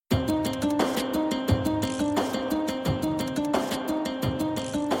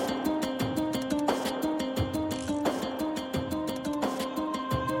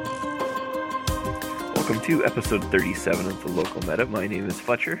welcome to episode 37 of the Local Meta. My name is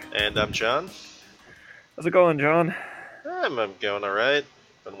Fletcher. And I'm John. How's it going, John? I'm going alright.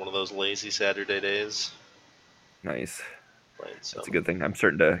 Been one of those lazy Saturday days. Nice. Playing some. That's a good thing. I'm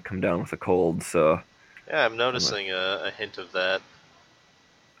starting to come down with a cold, so... Yeah, I'm noticing a hint of that.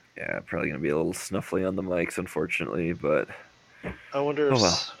 Yeah, probably going to be a little snuffly on the mics, unfortunately, but... I wonder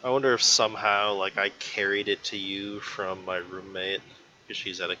if somehow, like, I carried it to you from my roommate, because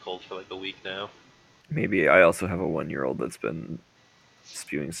she's had a cold for like a week now. Maybe. I also have a 1-year-old that's been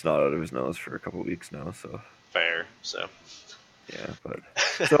spewing snot out of his nose for a couple weeks now, so... Fair, so... Yeah, but...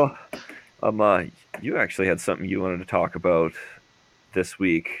 So, you actually had something you wanted to talk about this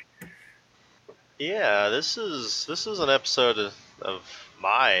week. Yeah, this is an episode of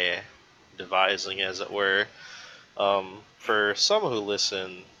my devising, as it were. For some who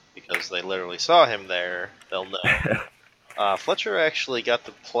listen, because they literally saw him there, they'll know. Fletcher actually got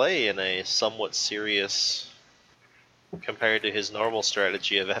to play in a somewhat serious, compared to his normal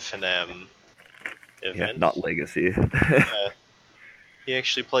strategy of F&M event. Yeah, not Legacy. He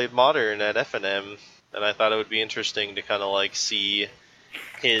actually played Modern at F&M, and I thought it would be interesting to kind of like see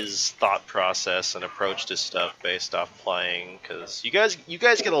his thought process and approach to stuff based off playing, because you guys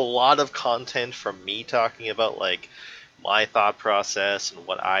get a lot of content from me talking about like my thought process and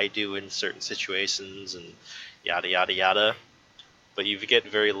what I do in certain situations and yada yada yada, but you get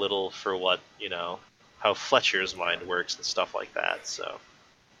very little for what, how Fletcher's mind works and stuff like that. So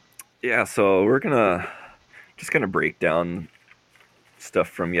yeah, so we're just gonna break down stuff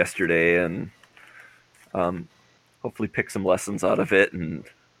from yesterday and hopefully pick some lessons out of it. And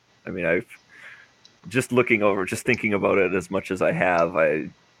I mean, I've just thinking about it as much as I have, I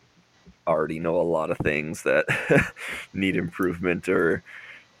already know a lot of things that need improvement, or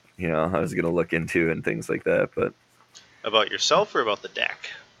I was going to look into and things like that. But about yourself or about the deck?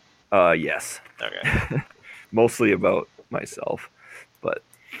 Yes. Okay. Mostly about myself. But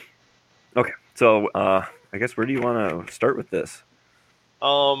okay, so I guess where do you want to start with this?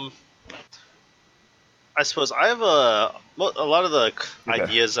 I suppose I have a lot of the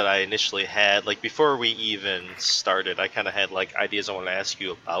ideas that I initially had, like before we even started, I kind of had like ideas I want to ask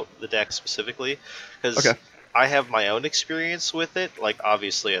you about the deck specifically, because I have my own experience with it, like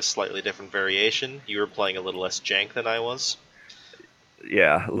obviously a slightly different variation. You were playing a little less jank than I was.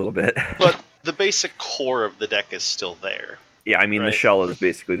 Yeah, a little bit. But the basic core of the deck is still there. Yeah, I mean, right? The shell is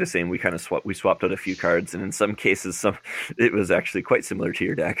basically the same. We kind of swapped out a few cards, and in some cases, it was actually quite similar to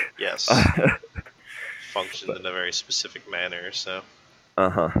your deck. Yes. Functioned in a very specific manner, so.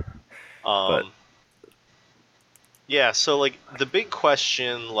 Yeah, so like the big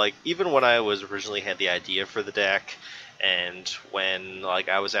question, like even when I was originally had the idea for the deck, and when like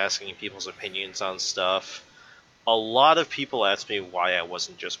I was asking people's opinions on stuff, a lot of people asked me why I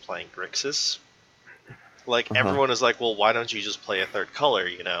wasn't just playing Grixis. Like everyone is like, well, why don't you just play a third color?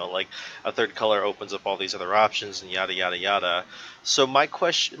 Like a third color opens up all these other options and yada yada yada. So my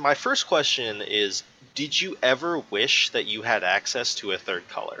first question is, did you ever wish that you had access to a third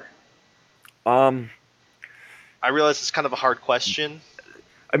color? I realize it's kind of a hard question.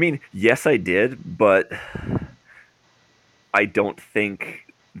 I mean, yes, I did, but I don't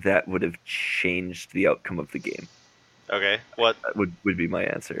think that would have changed the outcome of the game. Okay, what would be my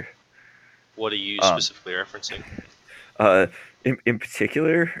answer? What are you specifically referencing? In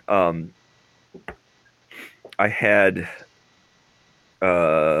particular, I had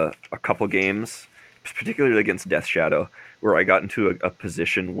a couple games, particularly against Death Shadow, where I got into a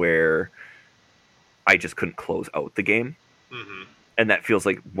position where I just couldn't close out the game. Mm-hmm. And that feels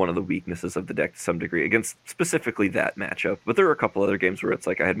like one of the weaknesses of the deck to some degree, against specifically that matchup. But there were a couple other games where it's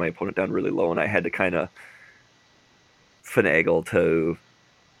like I had my opponent down really low, and I had to kind of finagle to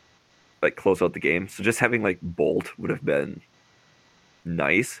like close out the game. So just having like Bolt would have been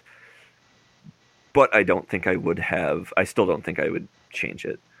nice, but I don't think I would have. I still don't think I would change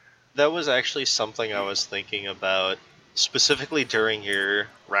it. That was actually something I was thinking about, specifically during your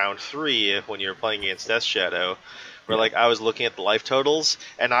round 3 when you were playing against Death Shadow, where like I was looking at the life totals,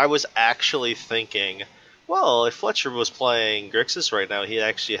 and I was actually thinking, well, if Fletcher was playing Grixis right now, he'd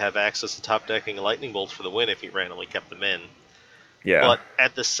actually have access to top decking a Lightning Bolt for the win if he randomly kept them in. Yeah. But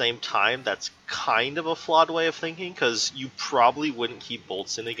at the same time, that's kind of a flawed way of thinking, because you probably wouldn't keep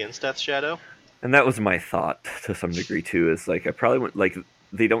bolts in against Death Shadow. And that was my thought to some degree too, is like I probably wouldn't, like,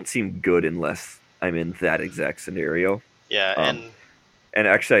 they don't seem good unless I'm in that exact scenario. Yeah, and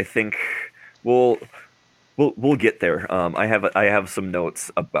actually I think we'll get there. I have some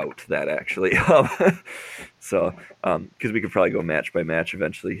notes about that actually. So because we could probably go match by match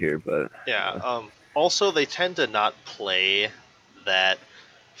eventually here, but yeah. Also, they tend to not play that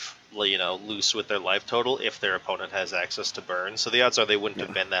loose with their life total if their opponent has access to burn. So the odds are they wouldn't have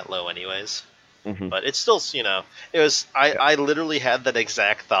Yeah. been that low anyways. Hmm. But it's still, it was. I Yeah. I literally had that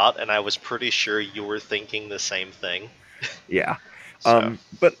exact thought, and I was pretty sure you were thinking the same thing. Yeah. So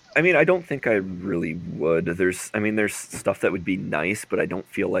But I mean, I don't think I really would. There's stuff that would be nice, but I don't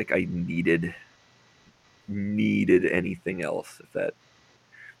feel like I needed anything else, if that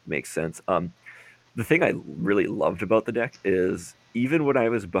makes sense. The thing I really loved about the deck is even when I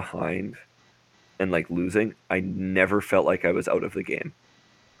was behind and like losing, I never felt like I was out of the game.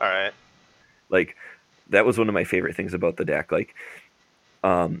 all right, Like that was one of my favorite things about the deck. Like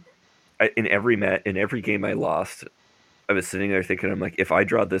um, in every game I lost, I was sitting there thinking, I'm like, if I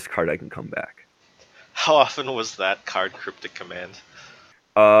draw this card, I can come back. how often was that card Cryptic Command?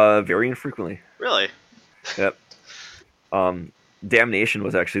 Very infrequently. Really? Yep. Damnation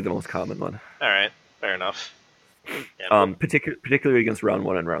was actually the most common one. All right, fair enough. Yeah, Particularly against round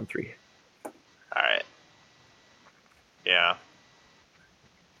 1 and round 3. all right. Yeah.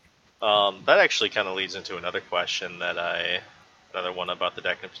 That actually kind of leads into another question another one about the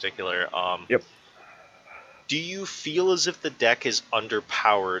deck in particular. Yep. Do you feel as if the deck is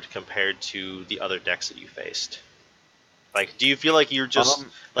underpowered compared to the other decks that you faced? Like, do you feel like you're just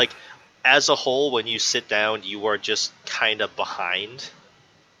like, as a whole, when you sit down, you are just kind of behind?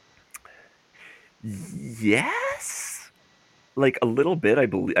 Yes, like a little bit.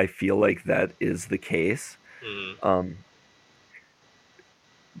 I feel like that is the case. Mm, Um,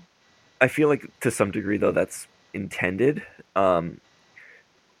 I feel like to some degree though that's intended. Because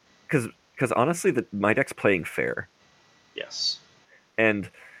honestly, my deck's playing fair, yes. and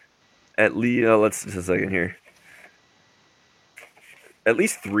at least let's just a second here. At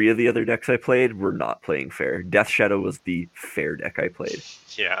least 3 of the other decks I played were not playing fair. Death Shadow was the fair deck I played.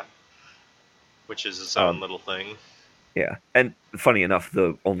 Yeah. Which is its own little thing. Yeah, and funny enough,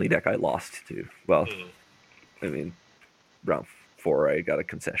 the only deck I lost to. Well, Mm, I mean, round 4 I got a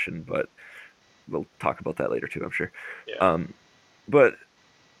concession, but we'll talk about that later too, I'm sure. yeah. But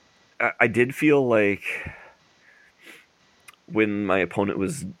I did feel like when my opponent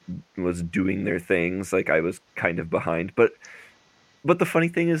was doing their things, like I was kind of behind. But the funny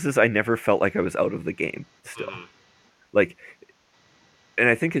thing is I never felt like I was out of the game still. Mm, Like, and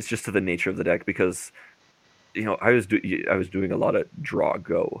I think it's just to the nature of the deck because I was doing a lot of draw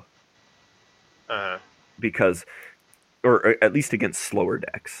go uh, because, or at least against slower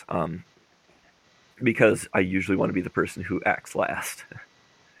decks, because I usually want to be the person who acts last.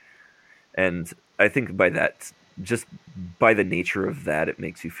 And I think by that, just by the nature of that, it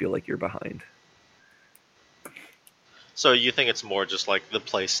makes you feel like you're behind. so you think it's more just like the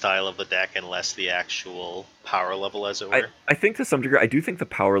play style of the deck and less the actual power level, as it I, were? I think to some degree, I do think the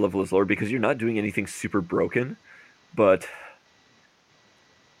power level is lower because you're not doing anything super broken, but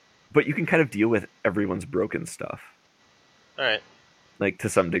you can kind of deal with everyone's broken stuff, All right. like to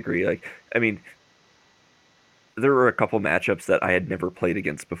some degree. Like, I mean, there were a couple matchups that I had never played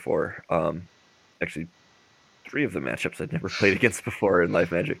against before. Actually, 3 of the matchups I'd never played against before in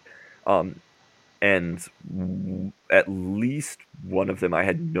Live Magic. And at least one of them, I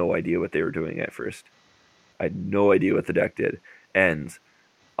had no idea what they were doing at first. I had no idea what the deck did, and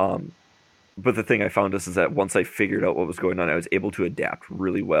but the thing I found is that once I figured out what was going on, I was able to adapt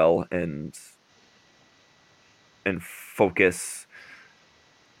really well and focus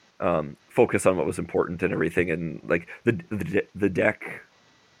on what was important and everything. And like the deck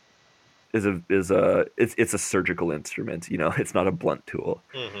it's a surgical instrument. It's not a blunt tool,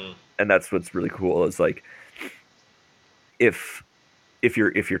 Mm-hmm. and that's what's really cool. Is like if if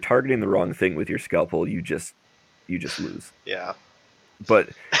you're targeting the wrong thing with your scalpel, you just lose. Yeah. But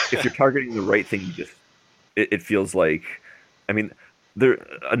if you're targeting the right thing, it feels like, I mean, there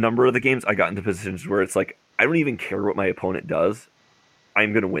a number of the games I got into positions where it's like I don't even care what my opponent does.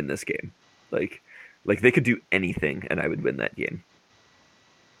 I'm gonna win this game. Like they could do anything and I would win that game.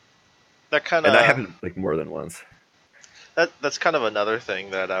 That kind And that of happened like more than once. that's kind of another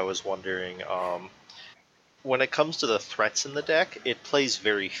thing that I was wondering. When it comes to the threats in the deck, it plays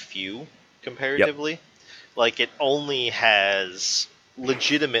very few Yep. comparatively. Like it only has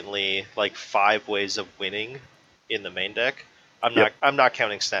legitimately like 5 ways of winning in the main deck. Yep. I'm not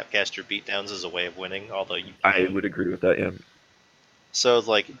counting Snapcaster beatdowns as a way of winning, although you I can. would agree with that, yeah. So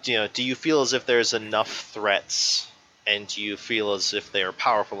like, do you feel as if there's enough threats, and do you feel as if they are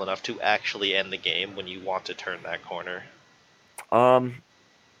powerful enough to actually end the game when you want to turn that corner? Um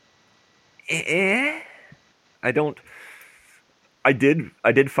eh, I don't I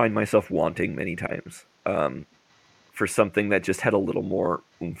did find myself wanting many times. For something that just had a little more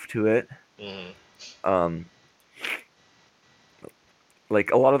oomph to it. Mm, Um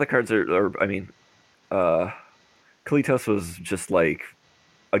like a lot of the cards are I mean, uh, Kalitos was just like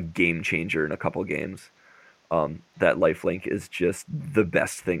a game changer in a couple games. That lifelink is just the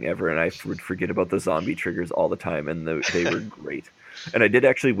best thing ever, and I would forget about the zombie triggers all the time, and they were great. And I did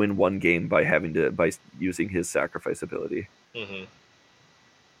actually win one game by using his sacrifice ability. Hmm.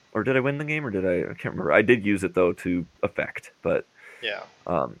 Or did I win the game, or did I? I can't remember. I did use it though to effect, but Yeah.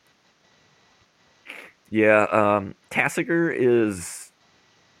 um, yeah, Tassiger is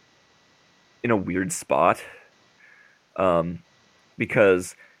in a weird spot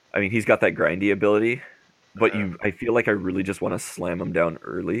because I mean he's got that grindy ability, but Uh, I feel like I really just want to slam him down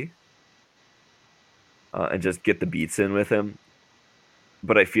early and just get the beats in with him.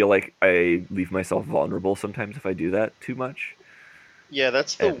 But I feel like I leave myself vulnerable sometimes if I do that too much. yeah,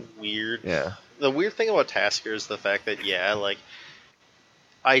 that's the And weird. yeah, The weird thing about Tasker is the fact that yeah, like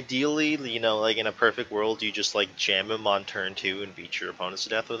ideally, like in a perfect world, you just like jam him on turn 2 and beat your opponents to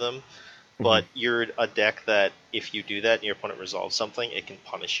death with him. hmm But you're a deck that if you do that and your opponent resolves something, it can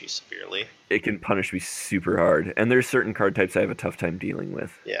punish you severely. it can punish me super hard. And there's certain card types I have a tough time dealing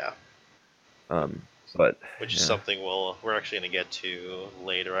with. Yeah. But Which is yeah, something we're actually going to get to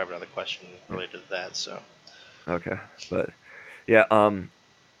later. I have another question related to that. So okay, but yeah,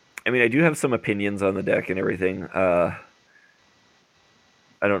 I mean, I do have some opinions on the deck and everything.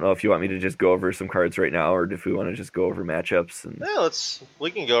 I don't know if you want me to just go over some cards right now, or if we want to just go over matchups. And yeah,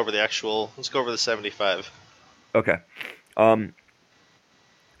 we can go over the actual. Let's go over the 75. okay, um,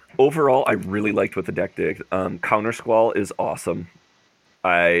 overall, I really liked what the deck did. Counter Squall is awesome.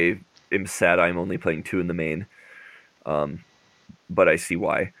 I am sad I'm only playing 2 in the main, but I see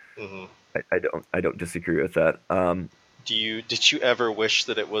why. Hmm. I don't disagree with that. Did you ever wish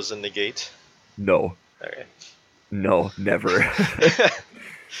that it was a negate? No, Okay. no, never.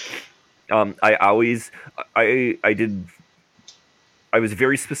 I always I did I was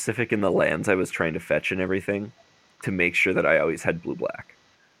very specific in the lands I was trying to fetch and everything to make sure that I always had blue black.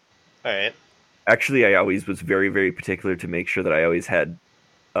 All right. Actually, I always was very very particular to make sure that I always had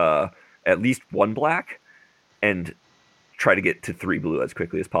uh, at least one black and try to get to 3 blue as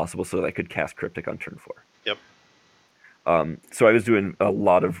quickly as possible so that I could cast Cryptic on turn 4. Yep. So I was doing a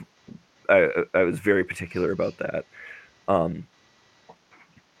lot of I was very particular about that. Um,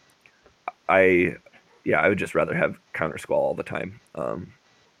 I I would just rather have Counter Squall all the time.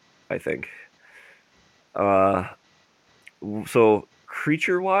 I think. Uh, so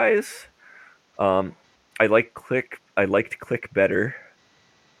creature wise, um, I liked Click better.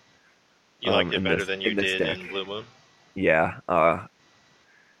 You liked it better In than you this did deck. in Blue Moon. Yeah.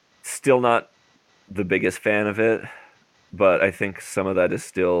 Still not the biggest fan of it, but I think some of that is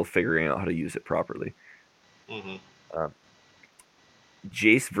still figuring out how to use it properly. Hmm. Um,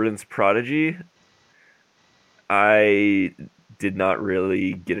 Jace Verdant's Prodigy, I did not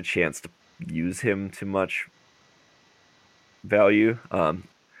really get a chance to use him to much value.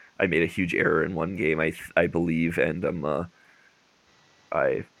 I made a huge error in one game, I believe, and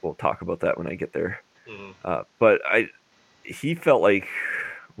I will talk about that when I get there. Hmm. But he felt like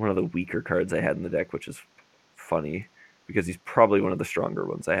one of the weaker cards I had in the deck, which is funny because he's probably one of the stronger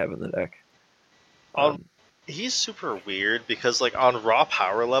ones I have in the deck. On He's super weird because like on raw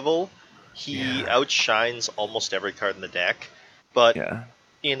power level, he Yeah, outshines almost every card in the deck, but yeah,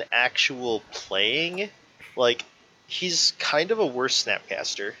 in actual playing, like he's kind of a worse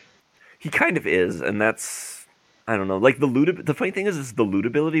snapcaster. he kind of is, and that's I don't know. Like the loot. The funny thing is the loot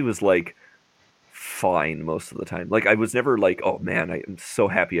ability was like fine most of the time. Like I was never like, oh man, I am so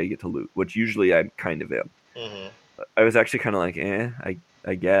happy I get to loot, which usually I kind of am. Hmm. I was actually kind of like,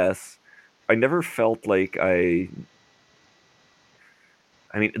 I guess. I never felt like I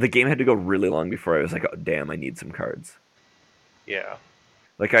mean, the game had to go really long before I was like, oh damn, I need some cards. Yeah.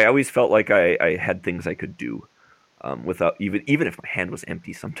 Like I always felt like I had things I could do without even if my hand was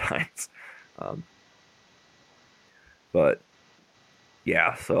empty sometimes. Um, but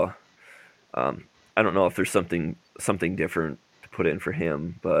yeah, so I don't know if there's something different to put in for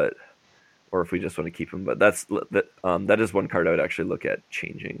him, but or if we just want to keep him. But that is one card I would actually look at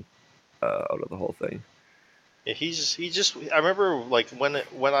changing out of the whole thing. Yeah, he just. I remember like when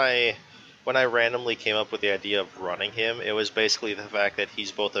I randomly came up with the idea of running him, it was basically the fact that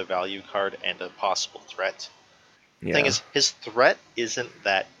he's both a value card and a possible threat. The thing Yeah, is, his threat isn't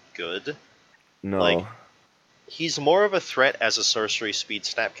that good. Like no, he's more of a threat as a sorcery speed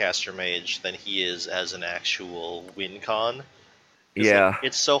snapcaster mage than he is as an actual win con. Because like yeah,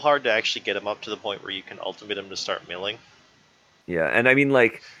 it's so hard to actually get him up to the point where you can ultimate him to start milling. yeah, and I mean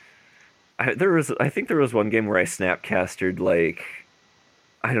like I think there was one game where I snapcastered like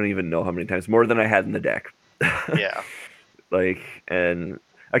I don't even know how many times more than I had in the deck. Yeah. Like, and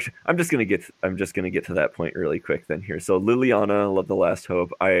actually, I'm just gonna get to that point really quick then here. So Liliana, Love the Last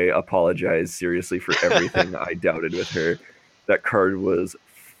Hope. I apologize seriously for everything I doubted with her. That card was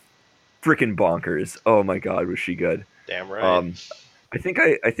freaking bonkers. Oh my god, was she good? Damn right. Um, I think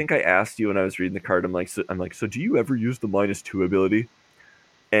I asked you when I was reading the card. I'm like, so do you ever use the -2 ability?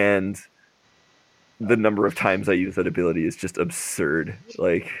 And the number of times I use that ability is just absurd.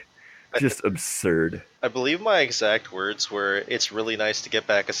 Like, just absurd. I believe my exact words were, "It's really nice to get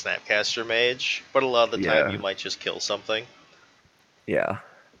back a Snapcaster Mage, but a lot of the time Yeah, you might just kill something." yeah.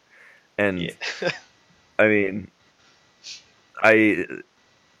 Yeah. And I mean,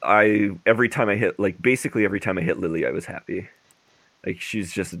 I every time I hit, like, basically every time I hit Lily, I was happy. Like,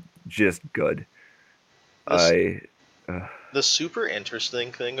 she's just good. This I uh, the super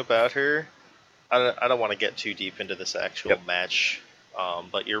interesting thing about her, I don't want to get too deep into this actual yep. match,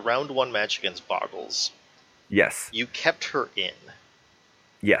 but your round one match against Boggles, Yes. you kept her in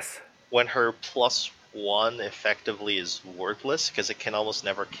Yes. when her +1 effectively is worthless because it can almost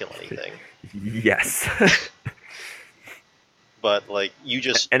never kill anything. Yes. But like you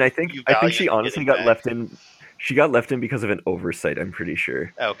just And you I think value she honestly getting got back. left in. She got left in because of an oversight, I'm pretty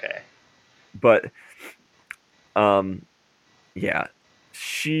sure. Okay. But um yeah,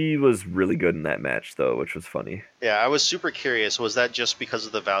 she was really good in that match though, which was funny. Yeah, I was super curious. Was that just because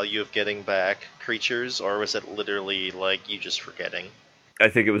of the value of getting back creatures, or was it literally like you just forgetting? I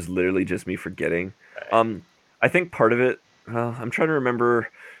think it was literally just me forgetting. Right. Um I think part of it, I'm trying to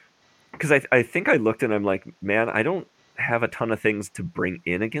remember, because I think I looked and I'm like, man, I don't have a ton of things to bring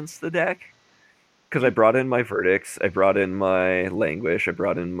in against the deck. Because I You, brought in my verdicts, I brought in my languish, I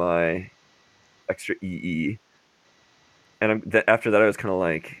brought in my extra EE, and after that I was kind of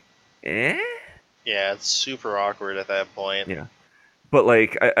like, eh, yeah, it's super awkward at that point yeah. But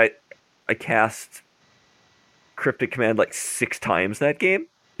like I cast Cryptic Command like 6 times that game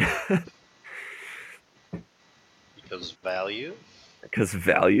because value. because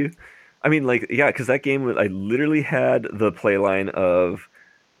value. I mean, like, yeah, because that game I literally had the play line of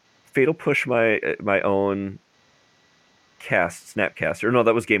Fatal Push my own cast Snapcaster. No,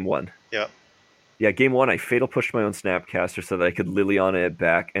 that was game one. Yeah. Yeah, game one I Fatal Pushed my own Snapcaster so that I could Liliana it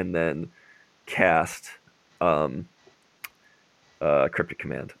back and then cast um Cryptic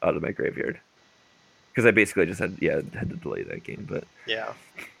Command out of my graveyard. Because I basically just had to delay that game. But Yeah.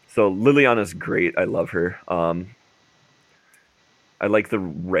 so Liliana's great. I love her. I like the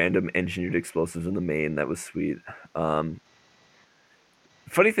random engineered explosives in the main. That was sweet. Um,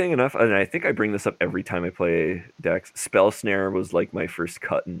 Funny thing enough, and I think I bring this up every time I play decks. Spell Snare was like my first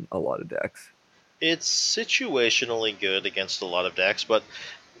cut in a lot of decks. It's situationally good against a lot of decks, but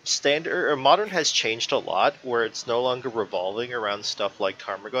standard or modern has changed a lot where it's no longer revolving around stuff like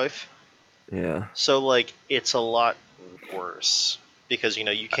Tarmogoyf. Yeah, So like it's a lot worse because you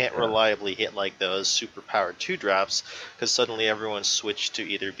can't yeah, reliably hit like those super powered 2 drops because suddenly everyone's switched to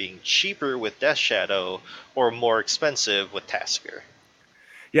either being cheaper with Death Shadow or more expensive with Tasker.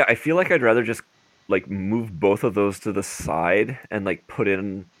 yeah. I feel like I'd rather just like move both of those to the side and like put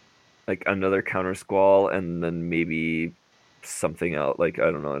in like another counter squall and then maybe something out, like,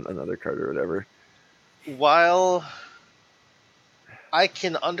 I don't know, another card or whatever. While I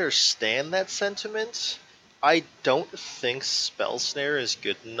can understand that sentiment, I don't think Spell Snare is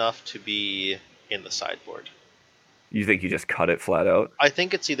good enough to be in the sideboard. You think you just cut it flat out? I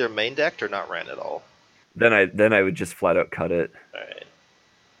think it's either main decked or not ran at all. Then I would just flat out cut it. Alright.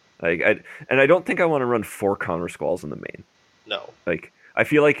 Like, I don't think I want to run 4 counter squalls in the main. No. Like, I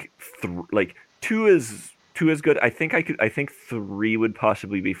feel like like two is good. I think 3 would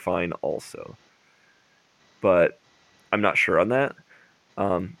possibly be fine also, but I'm not sure on that.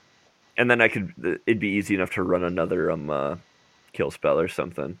 Um, and then it'd be easy enough to run another kill spell or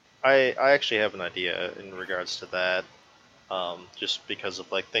something. I actually have an idea in regards to that. Just because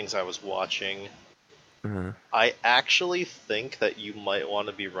of like things I was watching. Uh, I actually think that you might want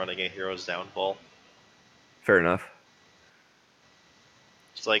to be running a Hero's Downfall. Fair enough.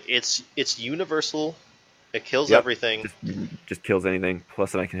 It's like it's universal. It kills Yep. everything. Just kills anything.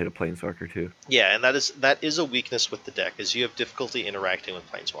 Plus, then I can hit a planeswalker too. Yeah, and that is a weakness with the deck, is you have difficulty interacting with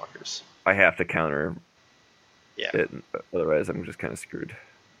planeswalkers. I have to counter Yeah. it, otherwise I'm just kind of screwed.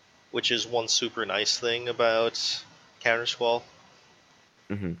 Which is one super nice thing about Counter Squall,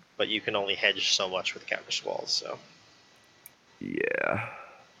 Hmm. but you can only hedge so much with Counter Squalls, so. Yeah,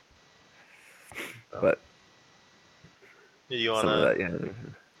 but Do you some of wanna that, yeah.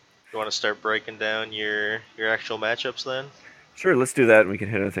 you wanna start breaking down your actual matchups then? Sure, let's do that, and we can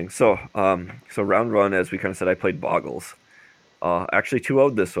hit anything. So, so round one, as we kind of said, I played Boggles. Actually,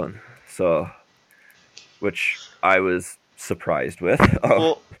 2-0'd this one, so which I was surprised with.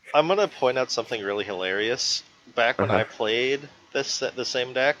 Well, I'm gonna point out something really hilarious. Back when Uh-huh. I played the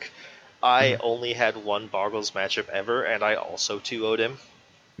same deck, I only had one Boggles matchup ever, and I also 2-0'd him,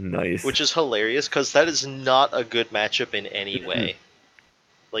 Nice. which is hilarious because that is not a good matchup in any way.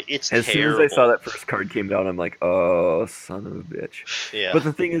 Like, it's As soon as I saw terrible. that first card came down, I'm like, oh, son of a bitch. Yeah. But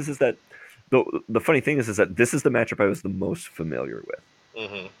the thing is that the funny thing is that this is the matchup I was the most familiar with.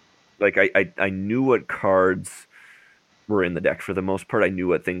 Hmm. Like I knew what cards were in the deck for the most part. I knew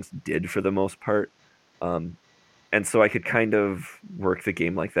what things did for the most part. Um, and so I could kind of work the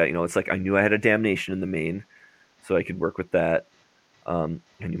game like that. You know, it's like I knew I had a damnation in the main, so I could work with that.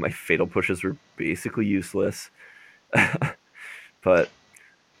 I knew my fatal pushes were basically useless, but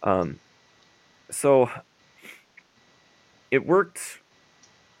um, so it worked.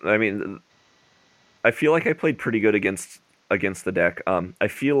 I mean, I feel like I played pretty good against the deck. I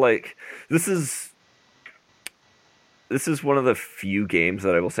feel like this is this is one of the few games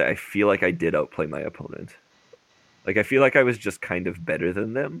that I will say I feel like I did outplay my opponent. Like I feel like I was just kind of better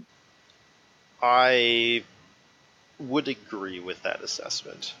than them. I would agree with that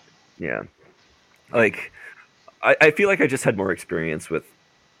assessment. Yeah. Like I feel like I just had more experience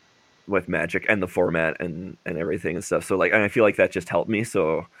with Magic and the format and everything and stuff. So like, and I feel like that just helped me.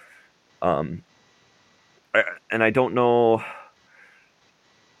 So, um, and I don't know.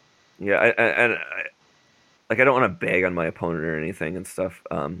 Yeah, like I don't want to bag on my opponent or anything and stuff.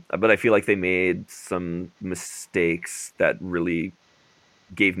 But I feel like they made some mistakes that really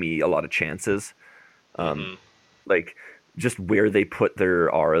gave me a lot of chances. Um, Hmm. like just where they put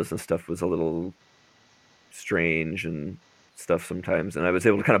their auras and stuff was a little strange and stuff sometimes, and I was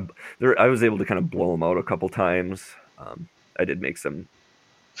able to kind of blow them out a couple times. I did make some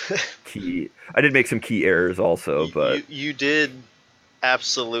I did make some key errors also, but You did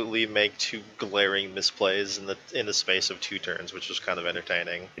absolutely make two glaring misplays in the space of 2 turns, which was kind of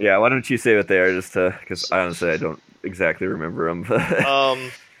entertaining. yeah, why don't you say what they are just to because So, honestly I don't exactly remember them. But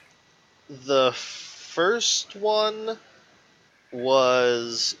um, the first one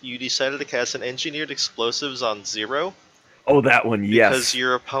was you decided to cast an engineered explosives on 0 oh, that one, because yes.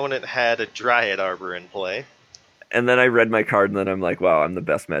 your opponent had a Dryad Arbor in play. And then I read my card, and then I'm like, wow, I'm the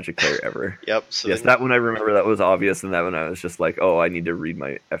best Magic player ever. Yep. So Yes, then, that one I remember. That was obvious, and that one I was just like, oh, I need to read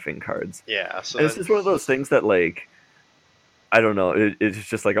my effing cards. yeah. So And it's then, just one of those things that like I don't know. It's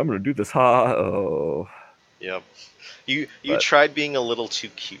just like I'm gonna do this. Ha! Oh, yep. You but tried being a little too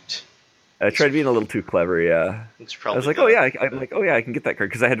cute. I It's tried being a little too clever. Yeah, it's I was probably like, oh the yeah, I'm like, oh yeah, I can get that card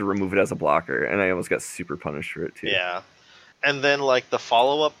because I had to remove it as a blocker, and I almost got super punished for it too. yeah. And then like the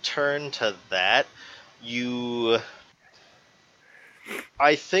follow up turn to that, you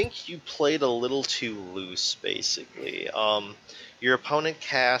I think you played a little too loose, basically. Your opponent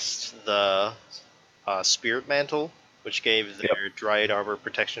cast the Spirit Mantle, which gave Yep. their Dryad Arbor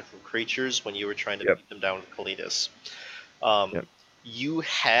protection from creatures when you were trying to Yep. beat them down with Kalitas. Um, Yep. you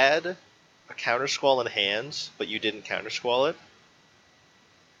had a Countersquall in hand, but you didn't Countersquall it.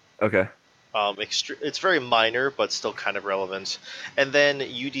 Okay. It's very minor, but still kind of relevant. And then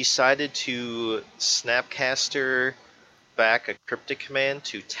you decided to Snapcaster back a cryptic command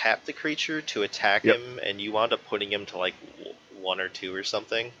to tap the creature to attack Yep. him, and you wound up putting him to like 1 or 2 or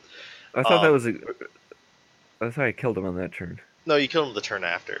something. I thought that Um, was I thought I killed him on that turn. no, you killed him the turn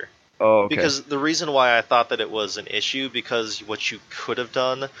after. Oh, okay. Because the reason why I thought that it was an issue, because what you could have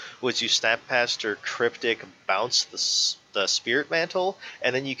done was you Snapcaster Cryptic, bounce the Spirit Mantle,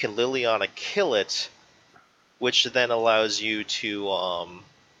 and then you can Liliana kill it, which then allows you to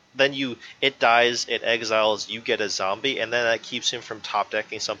then it dies, it exiles, you get a zombie, and then that keeps him from top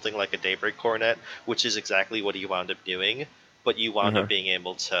decking something like a Daybreak Coronet, which is exactly what he wound up doing. But you wound Uh-huh. up being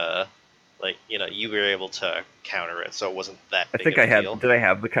able to, like, you were able to counter it, so it wasn't that I big think of I a had. deal. Did I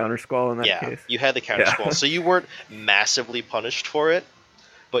have the counter squall in that Yeah, case? you had the counter Yeah. squall, so you weren't massively punished for it,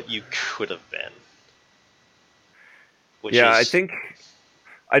 but you could have been. Which Yeah, I is, think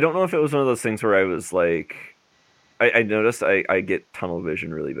I don't know if it was one of those things where I was like I noticed I get tunnel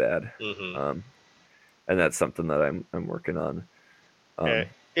vision really bad. mm-hmm. Um and that's something that I'm working on. Um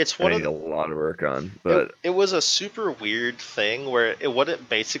It's and one I of need a lot of work on. it. But It was a super weird thing where what it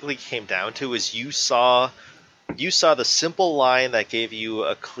basically came down to is you saw the simple line that gave you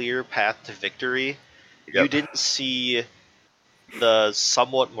a clear path to victory. You yep. didn't see the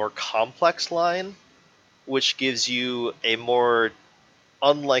somewhat more complex line, which gives you a more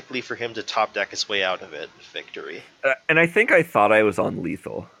unlikely for him to top deck his way out of it victory. And I think I thought I was on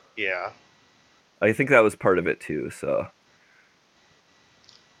lethal. Yeah. I think that was part of it too, so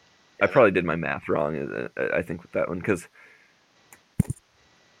I Yeah, that, probably did my math wrong. I think with that one because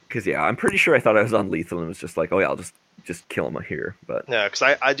yeah, I'm pretty sure I thought I was on lethal and was just like, oh yeah, I'll just just kill him here. But Yeah,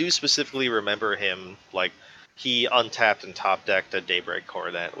 because I do specifically remember him, like, he untapped and top decked a Daybreak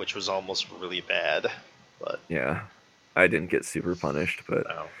Coronet, which was almost really bad. But yeah, I didn't get super punished, but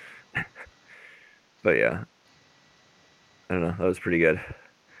no. yeah, I don't know. That was pretty good.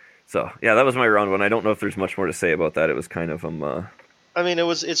 So yeah, that was my round one. I don't know if there's much more to say about that. It was kind of I mean,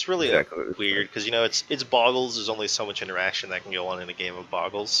 it's really exactly what it was weird because it's Boggles. There's only so much interaction that can go on in a game of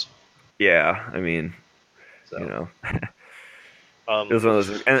Boggles. Yeah, I mean, So, you know, um, it was one of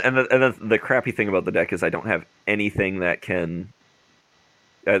those. And the crappy thing about the deck is I don't have anything that can.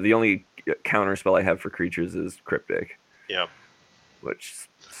 The only counter spell I have for creatures is Cryptic. Yeah. Which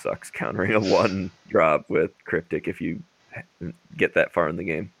sucks, countering a 1-drop with Cryptic if you get that far in the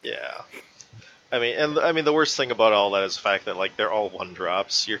game. Yeah. I mean, the worst thing about all that is the fact that, like, they're all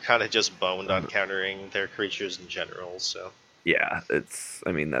 1-drops. You're kind of just boned on countering their creatures in general, so. Yeah, that's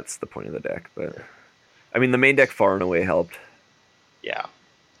the point of the deck. But, I mean, the main deck far and away helped. Yeah.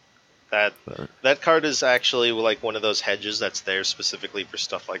 That card is actually, like, one of those hedges that's there specifically for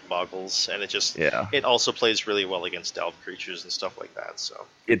stuff like Boggles, and it also plays really well against Delve creatures and stuff like that, so.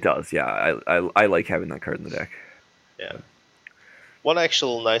 It does, yeah. I like having that card in the deck. Yeah. One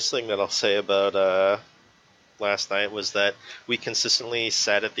actual nice thing that I'll say about last night was that we consistently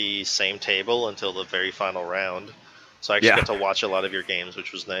sat at the same table until the very final round. So I actually got to watch a lot of your games,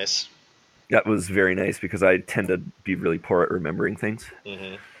 which was nice. That was very nice because I tend to be really poor at remembering things.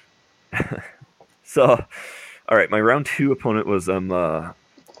 Mm-hmm. So, all right, my round 2 opponent was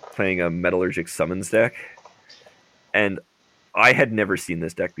playing a Metallurgic Summons deck, and I had never seen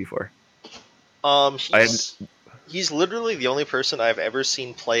this deck before. He's literally the only person I've ever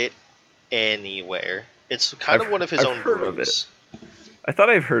seen play it anywhere. It's kind of one of his own brews. I thought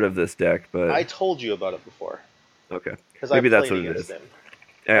I've heard of this deck, but I told you about it before. Okay, maybe that's what it is. Him.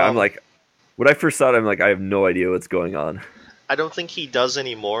 Yeah, I'm like, when I first saw it, I'm like, I have no idea what's going on. I don't think he does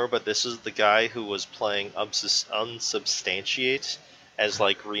anymore, but this is the guy who was playing Unsubstantiate as,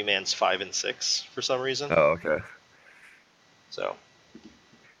 like, remands 5 and 6 for some reason. Oh, okay. So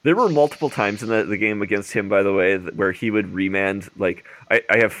there were multiple times in the game against him, by the way, where he would remand. Like, I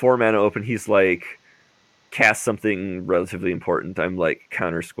have 4 mana open. He's like, cast something relatively important. I'm like,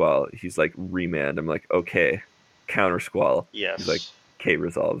 counter Squall. He's like, remand. I'm like, okay, counter Squall. Yes. He's like, K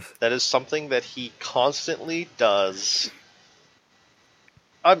resolves. That is something that he constantly does.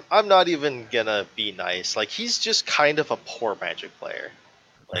 I'm not even gonna be nice. Like, he's just kind of a poor Magic player.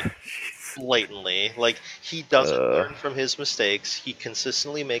 Like, blatantly. Like, he doesn't learn from his mistakes. He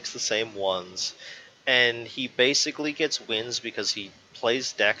consistently makes the same ones. And he basically gets wins because he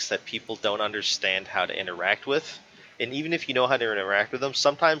plays decks that people don't understand how to interact with. And even if you know how to interact with them,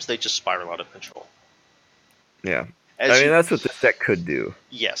 sometimes they just spiral out of control. Yeah. That's what this deck could do.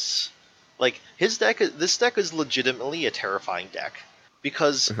 Yes. Like, this deck is legitimately a terrifying deck.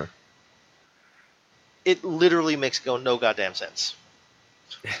 Because it literally makes no goddamn sense.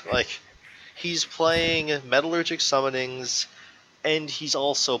 Like, he's playing Metallurgic Summonings, and he's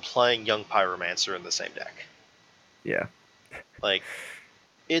also playing Young Pyromancer in the same deck. Yeah. Like,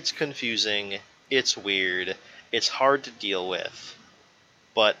 it's confusing, it's weird, it's hard to deal with.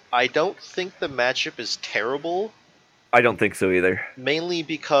 But I don't think the matchup is terrible. I don't think so either. Mainly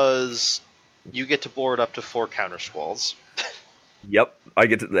because you get to board up to 4 Counter Squalls. Yep, I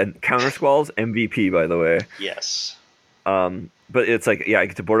get to, and Counter Squalls MVP, by the way. Yes. But it's like, yeah, I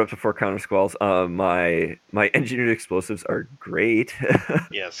get to board up to 4 Counter Squalls. My engineered explosives are great.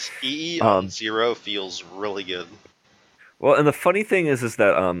 Yes, EE on 0 feels really good. Well, and the funny thing is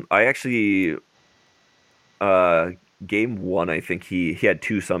that I actually game 1, I think he had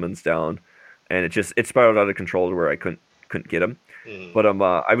 2 summons down, and it spiraled out of control to where I couldn't get him. But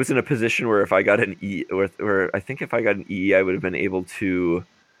I was in a position where if I got an E, where I think if I got an EE, I would have been able to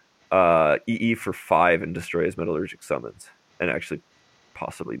EE for 5 and destroy his Metallurgic Summons, and actually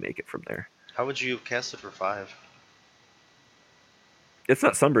possibly make it from there. How would you cast it for 5? It's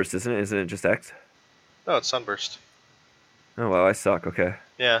not Sunburst, isn't it? Isn't it just X? No, it's Sunburst. Oh, wow, I suck. Okay.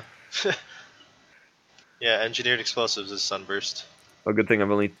 Yeah. Yeah, Engineered Explosives is Sunburst. Oh, good thing I've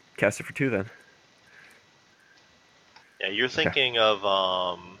only cast it for 2 then. Yeah, you're thinking of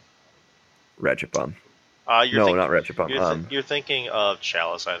Ratchet Bomb. Not Ratchet Bomb. You're thinking of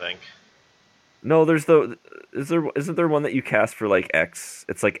Chalice, I think. No, isn't there one that you cast for like X?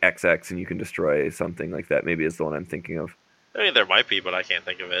 It's like XX and you can destroy something like that. Maybe it's the one I'm thinking of. I mean, there might be, but I can't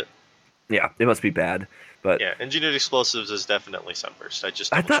think of it. Yeah, it must be bad. But yeah, Engineered Explosives is definitely Sunburst. I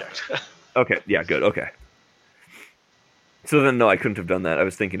just double-checked. Okay, yeah, good, okay. So then, no, I couldn't have done that. I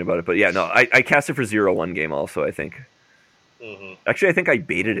was thinking about it. But yeah, no, I cast it for 0-1 game also, I think. Mm-hmm. Actually, I think I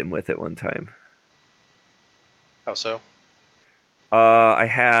baited him with it one time. How so? I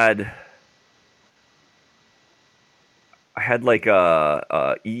had like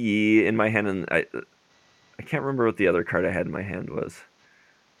a EE in my hand, and I can't remember what the other card I had in my hand was.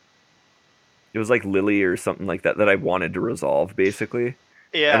 It was like Lily or something like that I wanted to resolve basically.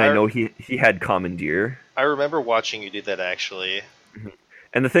 And I Yeah, know he had Commandeer. I remember watching you do that actually. Mhm.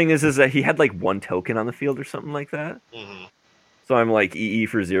 And the thing is that he had like one token on the field or something like that. Hmm. So I'm like EE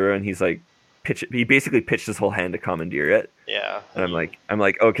for 0, and he's like pitch. He basically pitched his whole hand to commandeer it, Yeah, and and you. I'm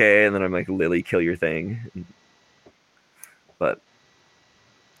like okay, and then I'm like Lily, kill your thing. But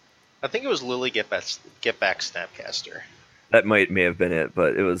I think it was Lily get back Snapcaster. that may have been it,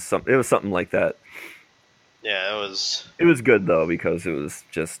 but it was something like that. Yeah, it was. It was good though because it was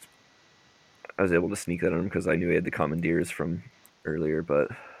just I was able to sneak that on him because I knew he had the commandeers from earlier. But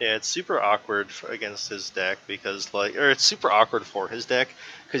Yeah, it's super awkward against his deck because or it's super awkward for his deck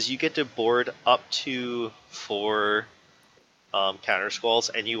because you get to board up to 4 counter squalls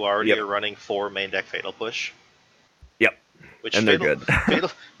and you already yep, are running 4 main deck Fatal Push. yep, Which and they're good.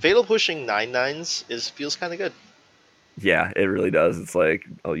 fatal pushing 9/9s feels kind of good. Yeah, it really does. It's like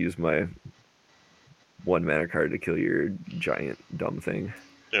I'll use my 1 mana card to kill your giant dumb thing.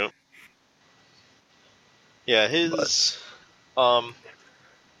 Yep. Yeah, But his um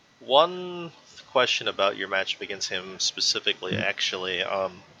one question about your matchup against him specifically, actually,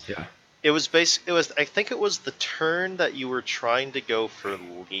 yeah, it was I think it was the turn that you were trying to go for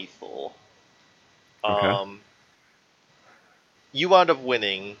lethal. okay. Um, you wound up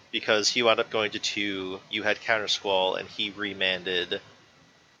winning because he wound up going to 2. You had counter squall, and he remanded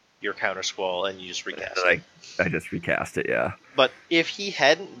your counter squall, and you just And recast it. I just recast it. Yeah. But if he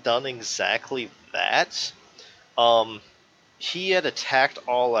hadn't done exactly that, um, he had attacked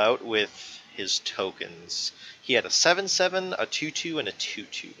all out with his tokens. He had a 7/7, a 2/2, and a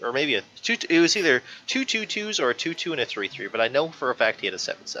 2/2, or maybe a 2. It was either 2/2/2s or a 2/2 and a 3/3. But I know for a fact he had a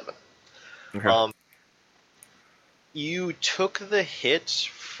 7/7. Okay. Um, you took the hit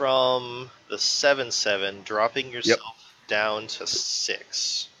from the 7/7, dropping Yep. yourself down to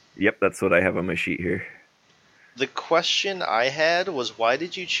 6. Yep. That's what I have on my sheet here. The question I had was why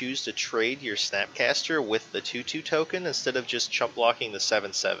did you choose to trade your Snapcaster with the 2/2 token instead of just chump blocking the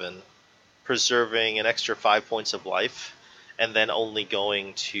 7/7, preserving an extra 5 points of life, and then only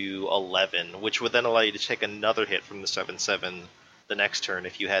going to 11, which would then allow you to take another hit from the 7/7 the next turn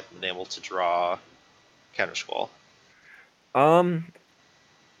if you hadn't been able to draw Counter Squall. Um,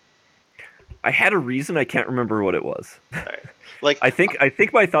 I had a reason. I can't remember what it was. Right. Like, I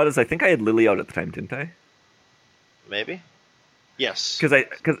think my thought is I think I had Lily out at the time, didn't I? maybe? Yes.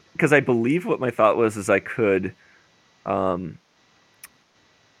 Because I believe what my thought was is I could um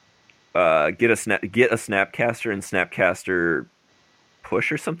get a snapcaster and snapcaster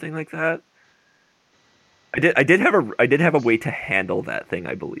push or something like that. I did have a way to handle that thing,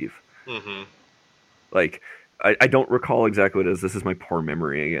 I believe. Mm-hmm. Like I don't recall exactly what it is. This is my poor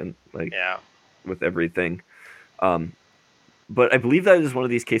memory again. Like Yeah. with everything. Um but I believe that is one of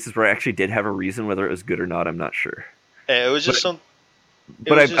these cases where I actually did have a reason. Whether it was good or not, I'm not sure. It was But just some. It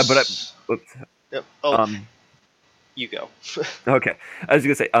but was I just. oops, Yep. Oh, um you go. okay. I was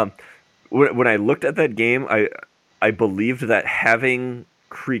gonna say when I looked at that game, I believed that having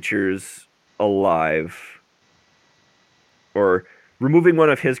creatures alive or removing one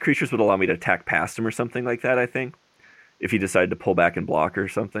of his creatures would allow me to attack past him or something like that. I think if he decided to pull back and block or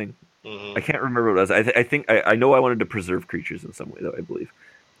something. Mm-hmm. I can't remember what it was. I think I know I wanted to preserve creatures in some way though. I believe,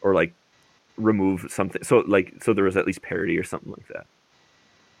 or like remove something. So there was at least parity or something like that.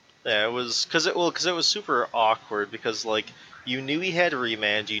 Yeah, it was because it was super awkward because you knew he had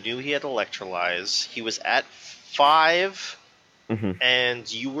remand, you knew he had electrolyze. He was at 5, Mm-hmm.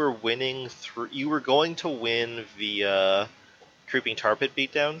 and you were winning through. You were going to win via creeping tar pit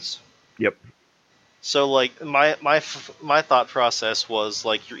beatdowns. Yep. So my thought process was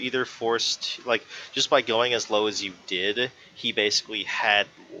you're either forced just by going as low as you did, he basically had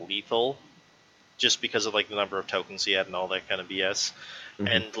lethal just because of the number of tokens he had and all that kind of BS. Mm-hmm.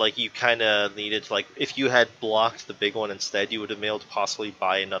 And you kind of needed if you had blocked the big one instead, you would have been able to possibly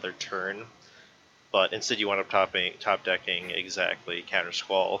buy another turn. But instead, you wound up top decking exactly Counter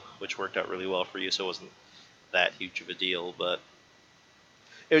Squall, which worked out really well for you, so it wasn't that huge of a deal. But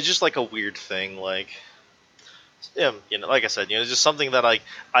it was just a weird thing, yeah, like I said, it's just something that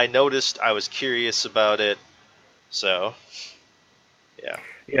I noticed. I was curious about it, so yeah.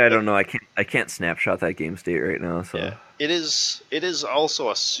 Yeah, I don't know. I can't snapshot that game state right now. So Yeah, it is also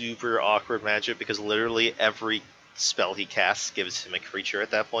a super awkward matchup because literally every spell he casts gives him a creature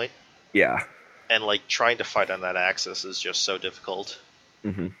at that point, yeah. and trying to fight on that axis is just so difficult.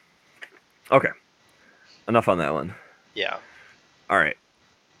 Mm-hmm. Okay. enough on that one. Yeah. All right.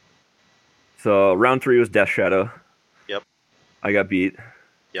 So round 3 was Death Shadow. Yep. I got beat.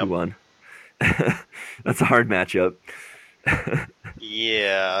 Yep. 2-1. That's a hard matchup.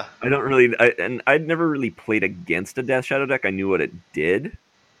 Yeah. I'd never really played against a Death Shadow deck. I knew what it did,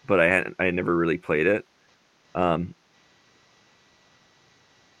 but I had never really played it.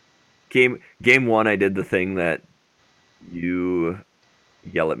 Game 1, I did the thing that you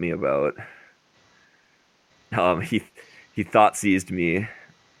yell at me about. He thought seized me,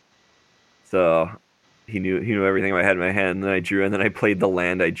 so he knew everything I had in my hand. And then I drew, and then I played the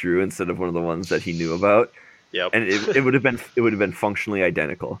land I drew instead of one of the ones that he knew about. Yep. And it would have been functionally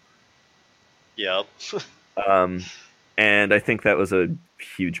identical. Yep. And I think that was a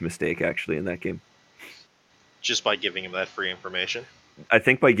huge mistake actually in that game. Just by giving him that free information. I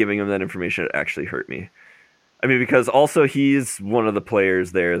think by giving him that information, it actually hurt me. I mean, because also he's one of the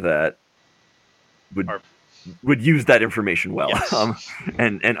players there that would use that information well, Yes.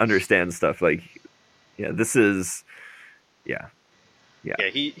 and understand stuff like, yeah, this is, yeah.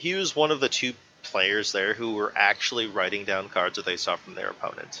 He was one of the 2 players there who were actually writing down cards that they saw from their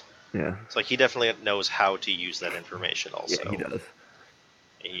opponent. Yeah. It's like he definitely knows how to use that information. Also, yeah, he does.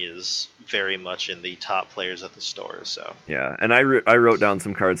 He is very much in the top players at the store. So yeah, and I wrote down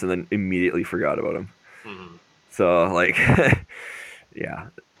some cards and then immediately forgot about them. Mm-hmm. So like, yeah.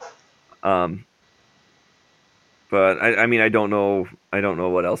 But I mean, I don't know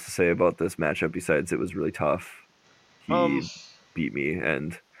what else to say about this matchup besides it was really tough. He beat me,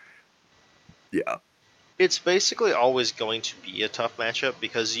 and yeah. It's basically always going to be a tough matchup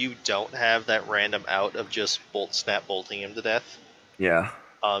because you don't have that random out of just snap bolting him to death. Yeah.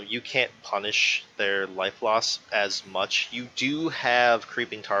 You can't punish their life loss as much. You do have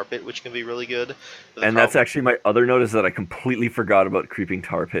Creeping Tar Pit, which can be really good. And that's actually my other note, is that I completely forgot about Creeping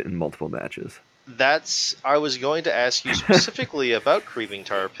Tar Pit in multiple matches. I was going to ask you specifically about Creeping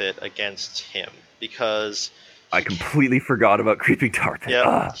Tar Pit against him, because I completely forgot about Creeping Tar Pit.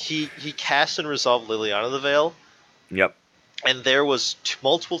 Yeah, he cast and resolved Liliana the Veil. Yep. And there was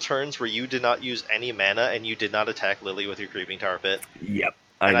multiple turns where you did not use any mana and you did not attack Lily with your Creeping Tar Pit. Yep,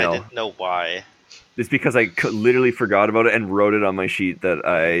 I know. I didn't know why. It's because I literally forgot about it and wrote it on my sheet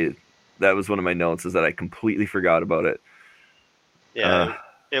that was one of my notes, is that I completely forgot about it. Yeah,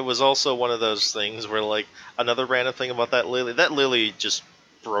 it was also one of those things where, like, another random thing about that Lily just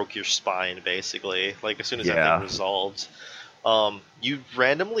broke your spine, basically. Like, as soon as that thing resolved. You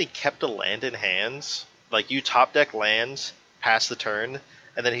randomly kept a land in hand. Like, you top deck land past the turn,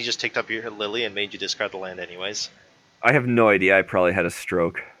 and then he just ticked up your Lily and made you discard the land anyways. I have no idea. I probably had a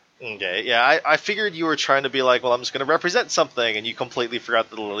stroke. Okay, yeah, I figured you were trying to be like, well, I'm just going to represent something, and you completely forgot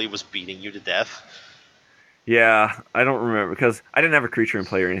that the Lily was beating you to death. Yeah, I don't remember, because I didn't have a creature in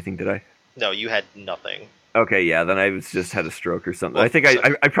play or anything, did I? No, you had nothing. Okay, yeah, then I just had a stroke or something. Well, I think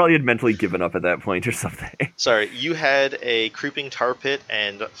I probably had mentally given up at that point or something. Sorry, you had a Creeping Tar Pit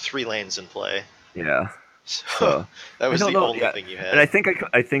and 3 lands in play. Yeah. So that was the only thing you had. And I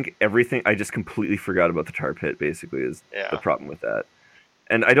think everything, I just completely forgot about the Tar Pit, basically, is the problem with that.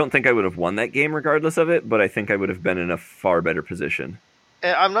 And I don't think I would have won that game regardless of it, but I think I would have been in a far better position.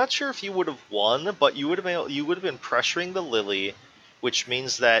 I'm not sure if you would have won, but you would have been pressuring the Lily, which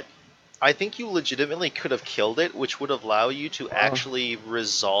means that I think you legitimately could have killed it, which would allow you to actually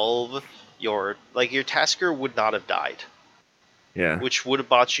resolve your Tasker would not have died. Yeah. Which would have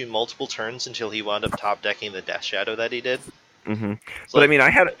bought you multiple turns until he wound up top decking the Death Shadow that he did. Mm-hmm. But I mean, I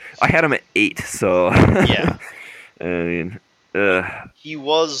had him at 8, so yeah. I mean, he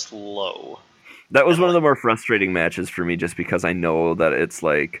was low. That was one of the more frustrating matches for me, just because I know that it's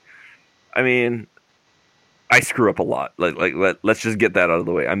like, I mean, I screw up a lot. Let's just get that out of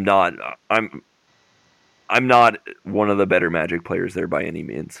the way. I'm not one of the better Magic players there by any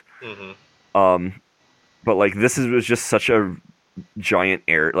means. Mm-hmm. But like was just such a giant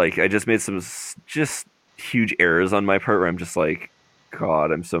error. Like, I just made some just huge errors on my part where I'm just like,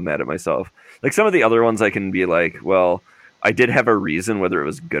 God, I'm so mad at myself. Like, some of the other ones I can be like, well, I did have a reason, whether it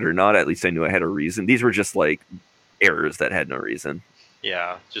was good or not. At least I knew I had a reason. These were just like errors that had no reason.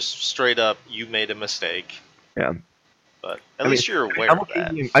 Yeah, just straight up, you made a mistake. Yeah. But at least you're aware of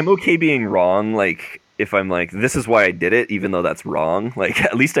that. I'm okay being wrong, like, if I'm like, this is why I did it, even though that's wrong. Like,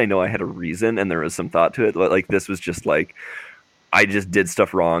 at least I know I had a reason and there was some thought to it. Like, this was just like, I just did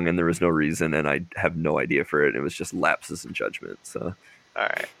stuff wrong and there was no reason and I have no idea for it. It was just lapses in judgment, so.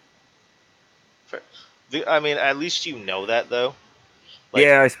 Alright. I mean, at least you know that, though. Like,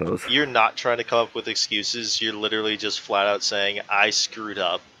 yeah, I suppose. You're not trying to come up with excuses. You're literally just flat out saying, I screwed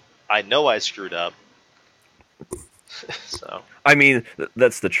up. I know I screwed up. So. I mean,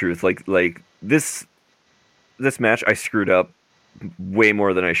 that's the truth. Like this, this match I screwed up way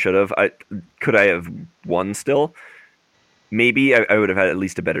more than I should have. I have won still? Maybe I would have had at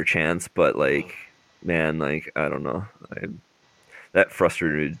least a better chance, but like, man, like I don't know. That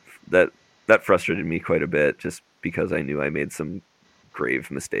frustrated that frustrated me quite a bit, just because I knew I made some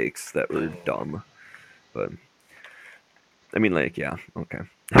grave mistakes that were dumb. But I mean, like, yeah, okay.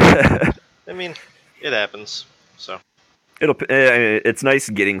 I mean, it happens. So It's nice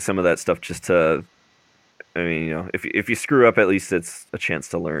getting some of that stuff just to. I mean, if you screw up, at least it's a chance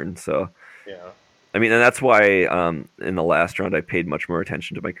to learn. So yeah. I mean, and that's why in the last round I paid much more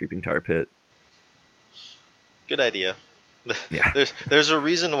attention to my creeping tar pit. Good idea. Yeah. There's a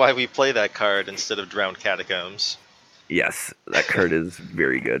reason why we play that card instead of Drowned Catacombs. Yes, that card is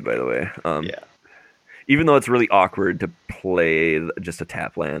very good, by the way. Yeah. Even though it's really awkward to play just a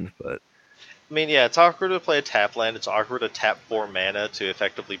tap land, but I mean, yeah, it's awkward to play a tap land. It's awkward to tap 4 mana to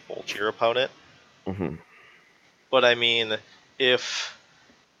effectively bolt your opponent. mm-hmm. But I mean, if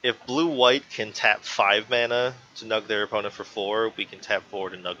blue-white can tap 5 mana to nug their opponent for 4, we can tap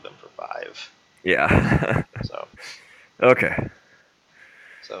 4 to nug them for 5. Yeah. So. Okay.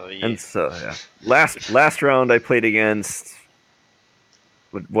 So yeah. And so yeah, last round I played against.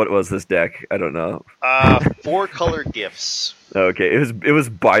 What was this deck? I don't know. 4-color gifts. Okay, it was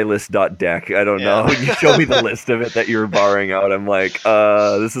bylist.deck. I don't know. When you show me the list of it that you were borrowing out, I'm like,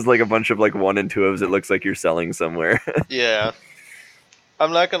 this is like a bunch of like 1 and 2s. It looks like you're selling somewhere. Yeah.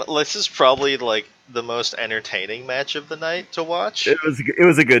 I'm not gonna. This is probably like the most entertaining match of the night to watch. It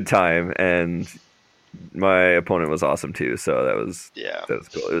was a good time, and my opponent was awesome too. So that was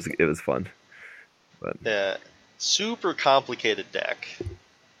cool. It was fun. But yeah, super complicated deck.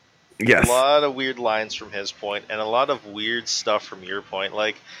 Yes. A lot of weird lines from his point, and a lot of weird stuff from your point.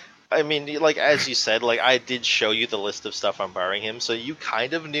 Like, I mean, like as you said, like I did show you the list of stuff I'm borrowing him, so you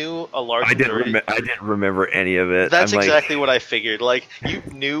kind of knew a large. I didn't remember any of it. That's exactly what I figured. Like you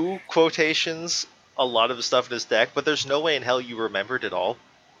knew quotations, a lot of the stuff in his deck, but there's no way in hell you remembered it all.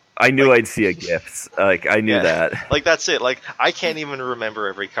 I knew I'd see a gift. Like I knew that. Like that's it. Like I can't even remember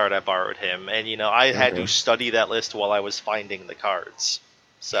every card I borrowed him, and I had to study that list while I was finding the cards.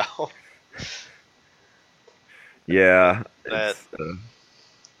 So. Yeah. That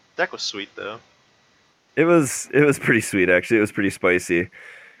deck was sweet though. It was pretty sweet actually. It was pretty spicy.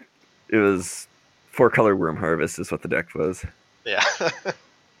 It was 4-color Worm Harvest is what the deck was. Yeah.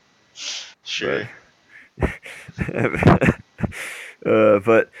 Sure.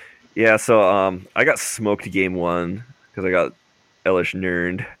 But yeah, so I got smoked game 1 because I got Elish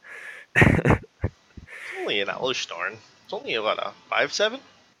Nerned. It's only an Elish Norn. It's only what, a 5/7?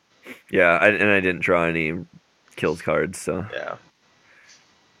 Yeah, and I didn't draw any kills cards, so yeah.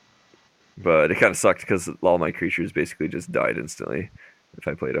 But it kind of sucked because all my creatures basically just died instantly if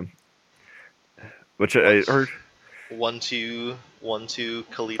I played them. Which I heard. 1/2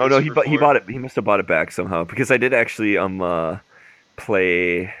 Kalidas. Oh no, he bought it. He must have bought it back somehow because I did actually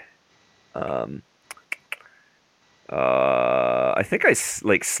play. I think I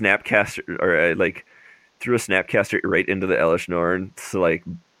like Snapcaster or I like threw a Snapcaster right into the Elish Norn to like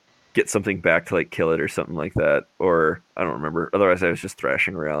get something back to like kill it or something like that, or I don't remember. Otherwise, I was just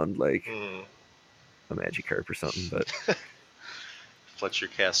thrashing around like a Magikarp or something. But Fletcher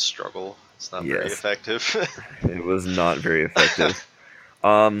cast struggle. It's not very effective. It was not very effective.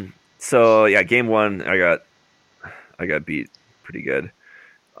 So yeah, game 1, I got beat pretty good.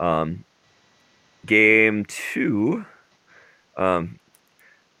 Game 2, I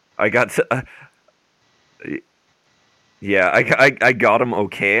got to. Yeah, I got him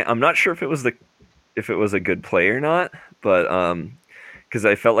okay. I'm not sure if it was a good play or not, but because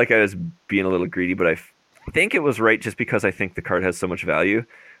I felt like I was being a little greedy, but I think it was right just because I think the card has so much value.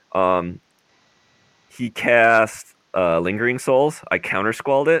 He cast Lingering Souls. I counter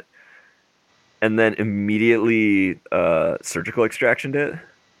squalled it, and then immediately Surgical Extractioned it,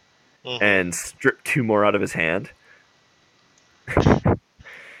 and stripped 2 more out of his hand.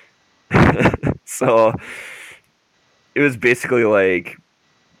 So it was basically like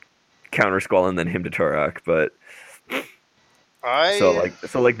counter squall and then him to Turok, but so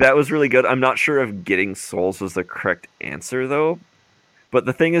that was really good. I'm not sure if getting souls was the correct answer though. But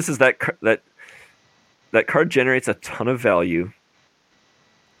the thing is that card generates a ton of value,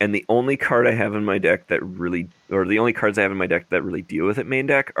 and the only card I have in my deck that really, or the only cards I have in my deck that really deal with it main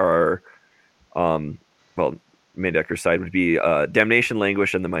deck are, main deck or side would be Damnation,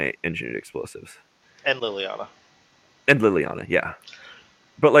 Languish, and then my Engineered Explosives. And Liliana. Yeah.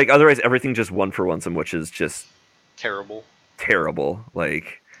 But like otherwise, everything just 1-for-1, which is just terrible.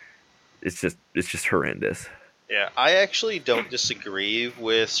 Like it's just horrendous. Yeah, I actually don't disagree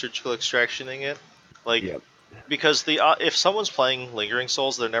with Surgical Extractioning it. Like, because the if someone's playing Lingering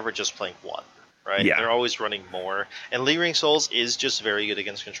Souls, they're never just playing one, right? Yeah. They're always running more. And Lingering Souls is just very good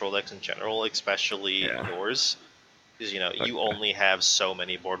against control decks in general, especially Yeah. yours, because you Okay. only have so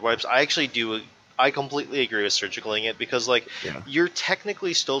many board wipes. I actually do. I completely agree with surgicaling it because like Yeah. you're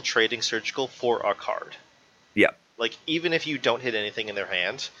technically still trading surgical for a card. Yeah. Like even if you don't hit anything in their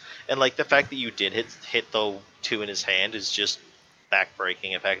hand, and like the fact that you did hit the 2 in his hand is just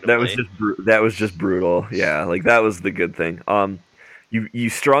backbreaking effectively. That was just brutal. Yeah, like that was the good thing. You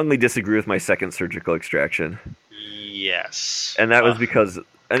strongly disagree with my second surgical extraction, Yes. and that was because,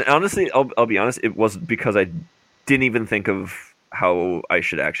 and honestly, I'll be honest, it was because I didn't even think of how I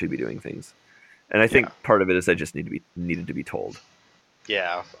should actually be doing things, and I Yeah. think part of it is I just needed to be told.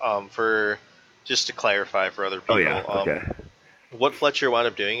 Yeah. For just to clarify for other Oh people, yeah, okay, what Fletcher wound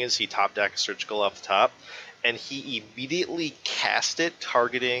up doing is he top decked surgical off the top, and he immediately cast it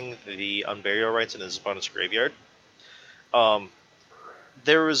targeting the Unburial Rites in his opponent's graveyard. Um,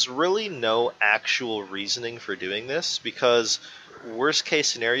 there was really no actual reasoning for doing this because worst case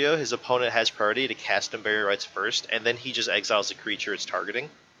scenario, his opponent has priority to cast Unburial Rites first, and then he just exiles the creature it's targeting.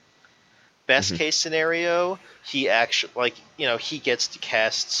 Best hmm case scenario, he actually he gets to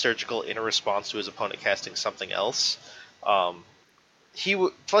cast surgical in a response to his opponent casting something else. Um,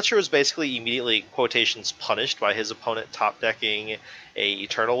 Fletcher was basically immediately quotations punished by his opponent top decking a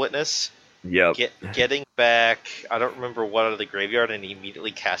Eternal Witness, yep, getting back I don't remember what out of the graveyard and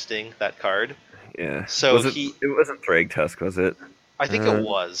immediately casting that card. yeah. So It wasn't Thrag Tusk, was it? I think it Uh,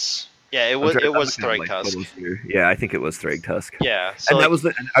 was it I'm was trying. it I'm was looking at Thrag like Tusk. photos here. Yeah, I think it was Thrag Tusk, Yeah, so and like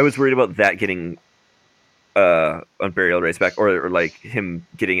and I was worried about that getting on burial race back, or like him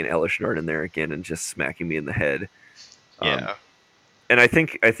getting an Elish Nord in there again and just smacking me in the head. Um, yeah. and I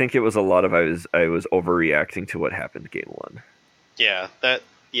think it was a lot of I was overreacting to what happened game one.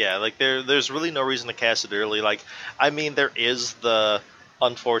 Yeah, like there's really no reason to cast it early. Like I mean there is the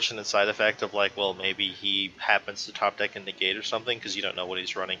unfortunate side effect of like, well, maybe he happens to top deck and negate or something because you don't know what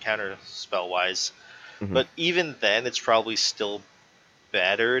he's running counter spell wise. hmm But even then it's probably still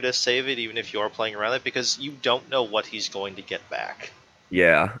better to save it even if you are playing around it because you don't know what he's going to get back.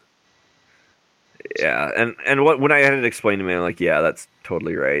 Yeah, yeah, and what when I had it explained to me, I'm like, yeah, that's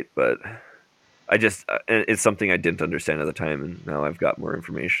totally right, but I just it's something I didn't understand at the time, and now I've got more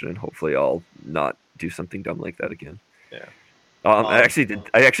information, and hopefully I'll not do something dumb like that again. Yeah. I actually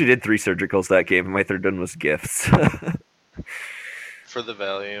did 3 surgicals that game, and my third one was gifts. For the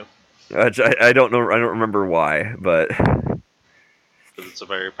value. I don't know. I don't remember why, but Because it's a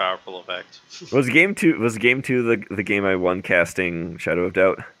very powerful effect. was game two the game I won casting Shadow of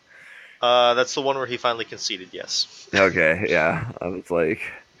Doubt? That's the one where he finally conceded, yes. Okay, yeah. I was like,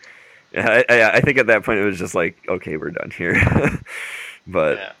 yeah, I think at that point it was just like, okay, we're done here.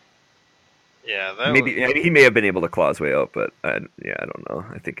 But Yeah. Yeah, that was... maybe he may have been able to claw his way out, but I don't know.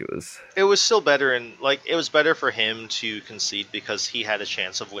 I think It was still better, and like it was better for him to concede because he had a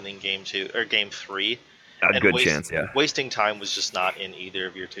chance of winning game 2 or game 3, a and good chance. Yeah. wasting time was just not in either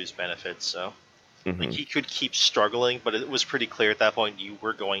of your two's benefits. So like hmm he could keep struggling, but it was pretty clear at that point you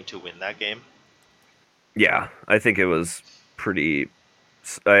were going to win that game. Yeah, I think it was pretty.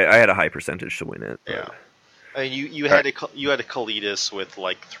 I had a high percentage to win it. But. Yeah, I mean, you All had right. you had a Kalidas with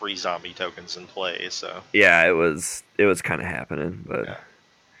like 3 zombie tokens in play, so Yeah, it was kind of happening, but yeah.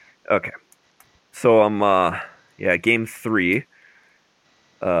 okay. So yeah, game 3.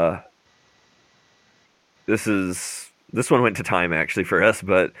 This one went to time actually for us,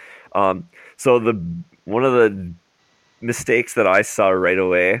 but so the one of the mistakes that I saw right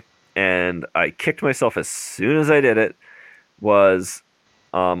away, and I kicked myself as soon as I did it, was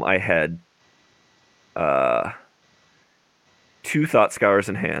I had 2 Thought Scours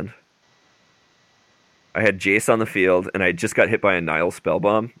in hand. I had Jace on the field, and I just got hit by a Nile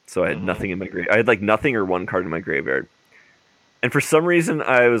Spellbomb, so I had nothing in my grave. I had like nothing or 1 card in my graveyard. And for some reason,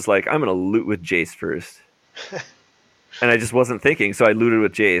 I was like, I'm gonna loot with Jace first. And I just wasn't thinking, so I looted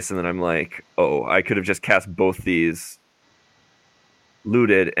with Jace, and then I'm like, oh, I could have just cast both these,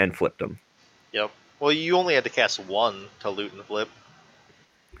 looted, and flipped them. Yep. Well, you only had to cast 1 to loot and flip.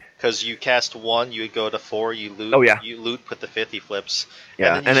 Because you cast 1, you would go to 4, you loot. Oh, yeah. You loot, put the 50 flips.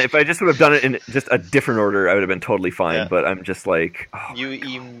 Yeah, and if I just would have done it in just a different order, I would have been totally fine. Yeah. But I'm just like, oh, you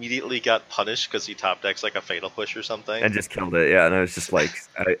immediately got punished because he top decks like a Fatal Push or something. and just killed it. Yeah, and I was just like,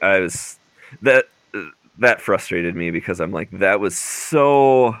 I was that frustrated me because I'm like, that was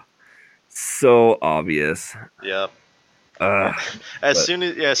so obvious. Yep. But As soon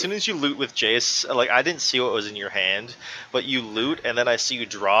as you loot with Jace, like I didn't see what was in your hand, but you loot and then I see you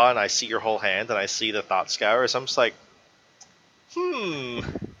draw and I see your whole hand and I see the Thought Scour, so I'm just like,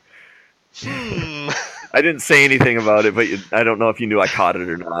 I didn't say anything about it, but I don't know if you knew I caught it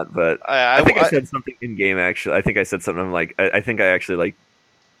or not. But I think I I, said something in game. Actually, I think I said something like I think I actually like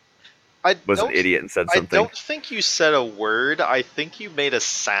I was an don't idiot and said I something. don't think you said a word. I think you made a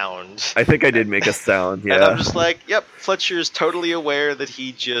sound. I think I did make a sound. And I'm Yeah, just like, yep, Fletcher is totally aware that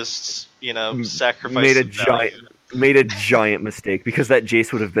he just, sacrificed made a some value. giant mistake because that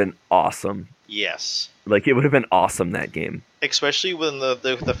Jace would have been awesome. Yes. Like it would have been awesome that game. Especially when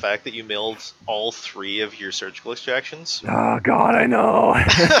the fact that you milled all 3 of your surgical extractions. Oh God, I know.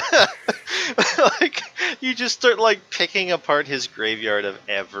 Like, you just start, like, picking apart his graveyard of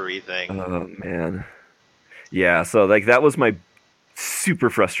everything. Oh man. Yeah, so like that was my super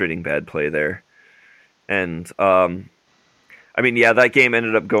frustrating bad play there. And I mean, yeah, that game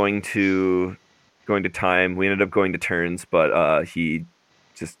ended up going to time. We ended up going to turns, but he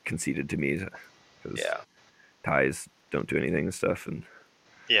just conceded to me because Yeah. ties don't do anything and stuff. And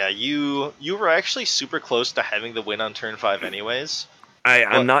Yeah, you were actually super close to having the win on turn 5 anyways.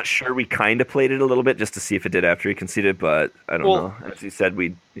 I'm not sure. We kind of played it a little bit just to see if it did after he conceded, but I don't know. As he said,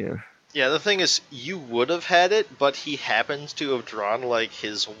 Yeah, the thing is, you would have had it, but he happens to have drawn, like,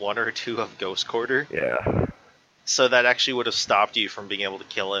 his 1 or 2 of Ghost Quarter. Yeah. So that actually would have stopped you from being able to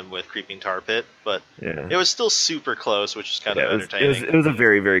kill him with Creeping Tar Pit, but it was still super close, which is kind of entertaining. It was a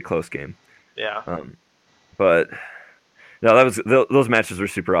very, very close game. Yeah. But no, those matches were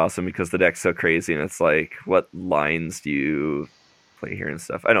super awesome because the deck's so crazy, and it's like, what lines do you play here and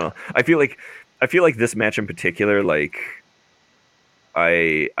stuff? I don't know. I feel like this match in particular, like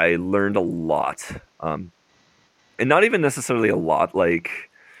I learned a lot, and not even necessarily a lot like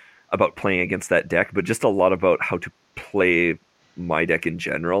about playing against that deck, but just a lot about how to play my deck in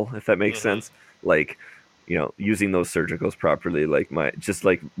general, if that makes sense. Like, using those surgicals properly, like my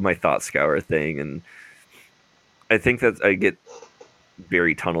thought scour thing. And I think that I get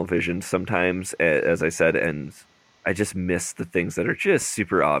very tunnel visioned sometimes, as I said, and I just miss the things that are just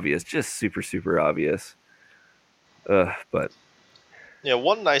super obvious, just super, super obvious. But yeah,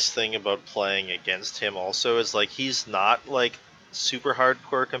 one nice thing about playing against him also is, like, he's not, like, super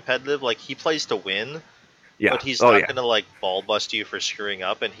hardcore competitive. Like, he plays to win, but he's not gonna, like, ball bust you for screwing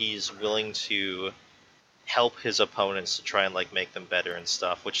up, and he's willing to help his opponents to try and, like, make them better and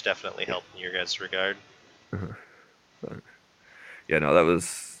stuff, which definitely helped in your guys' regard. But, yeah, no, that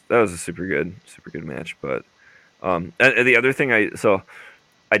was a super good match. But and the other thing,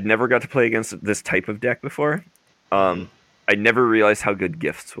 I'd never got to play against this type of deck before. I never realized how good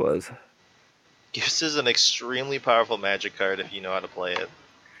Gifts was. Gifts is an extremely powerful Magic card if you know how to play it.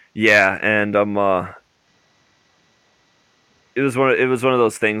 Yeah, and it was one of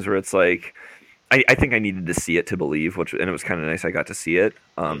those things where it's like I think I needed to see it to believe, and it was kind of nice I got to see it.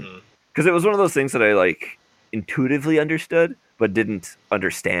 Because it was one of those things that I like intuitively understood but didn't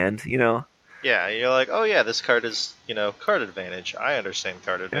understand. Yeah, you're like, oh yeah, this card is card advantage. I understand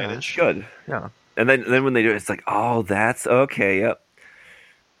card advantage. Yeah, good. Yeah, and then when they do it, it's like, oh, that's okay. Yep.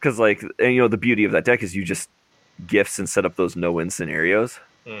 Because like, and, the beauty of that deck is you just gifts and set up those no-win scenarios.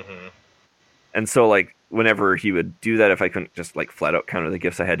 And so like whenever he would do that, if I couldn't just like flat out counter the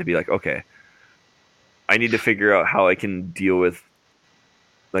gifts, I had to be like, okay, I need to figure out how I can deal with,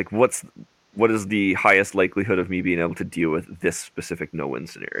 like, what is the highest likelihood of me being able to deal with this specific no-win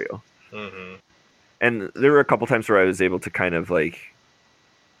scenario. And there were a couple times where I was able to kind of like,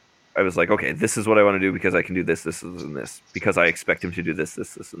 I was like, okay, this is what I want to do because I can do this, and this, because I expect him to do this,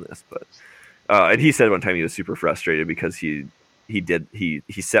 and this. But and he said one time he was super frustrated because he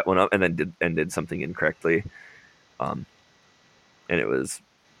set one up and then did something incorrectly, and it was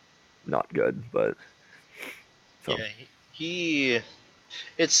not good. But so. Yeah,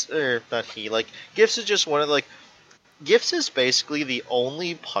 Gifts is just one of Gifts is basically the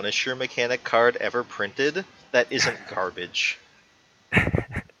only Punisher mechanic card ever printed that isn't garbage.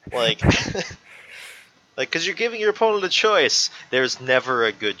 Because you're giving your opponent a choice. There's never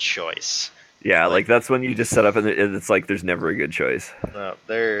a good choice. Yeah, like that's when you just set up and it's like there's never a good choice. No,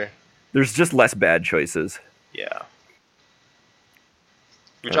 there's just less bad choices. Yeah.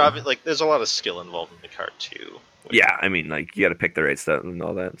 Which obviously, there's a lot of skill involved in the card too. Yeah, I mean, like you got to pick the right stuff and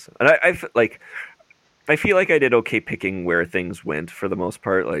all that. And I feel like I did okay picking where things went for the most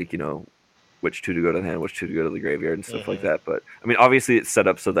part. Like, which two to go to the hand, which two to go to the graveyard and stuff like that. But I mean, obviously it's set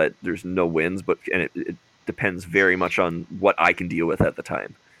up so that there's no wins, and it depends very much on what I can deal with at the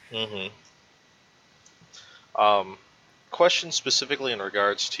time. Question specifically in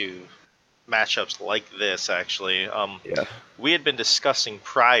regards to matchups like this, actually. We had been discussing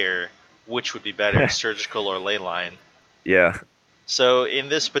prior which would be better, surgical or leyline. Yeah. So in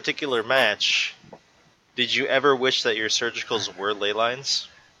this particular match, did you ever wish that your surgicals were leylines?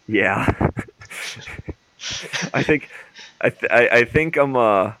 Yeah. I think I think I'm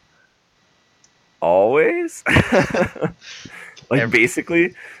always like every,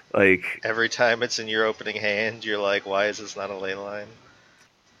 basically like every time it's in your opening hand, you're like, why is this not a ley line?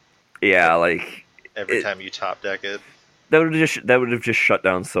 yeah, like Every it time you top deck it. that would have just shut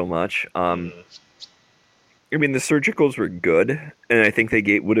down so much. Mm, I mean the surgicals were good, and I think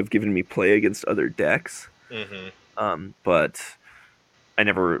would have given me play against other decks. mm-hmm, But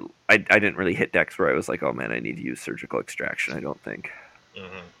I didn't really hit decks where I was like, oh man, I need to use surgical extraction. I don't think.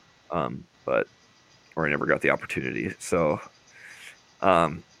 mm-hmm. But or I never got the opportunity. So,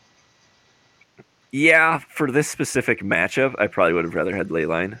 um, yeah, for this specific matchup, I probably would have rather had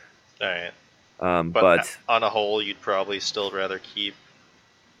Leyline. All right. But But on a whole, you'd probably still rather keep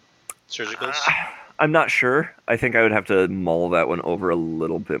surgicals. I'm not sure. I think I would have to mull that one over a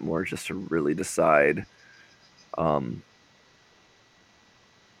little bit more just to really decide um,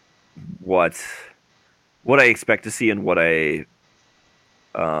 what I expect to see and what I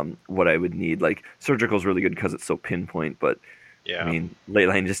would need. Like surgical is really good because it's so pinpoint, but I Yeah. mean,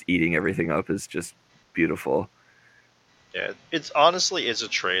 Leyline just eating everything up is just beautiful. Yeah. It's honestly is a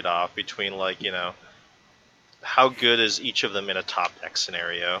trade off between like, how good is each of them in a top deck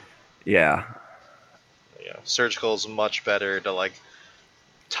scenario. Yeah, Yeah. Surgical is much better to like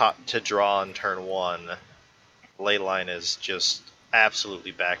top to draw on turn one. Leyline is just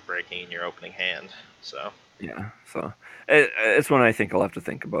absolutely backbreaking in your opening hand. So yeah. So it's one I think I'll have to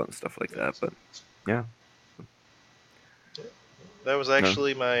think about and stuff like that. But yeah, that was no,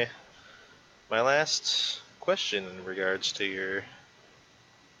 actually my last question in regards to your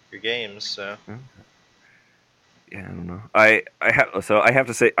games. So yeah, I don't know. I have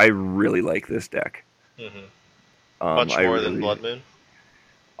to say I really like this deck. mm-hmm. Much I more than really Blood Moon.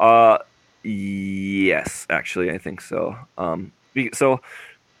 uh yes, actually I think so. So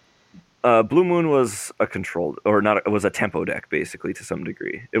Blue Moon was a controlled or not. It was a tempo deck basically to some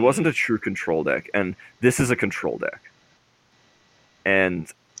degree. It wasn't a true control deck, and this is a control deck.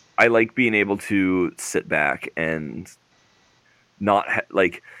 And I like being able to sit back and not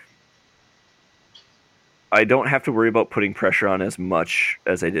like I don't have to worry about putting pressure on as much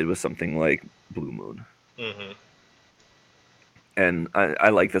as I did with something like Blue Moon. Mm-hmm. And I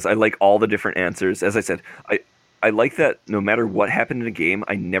like this. I like all the different answers. As I said, I like that no matter what happened in a game,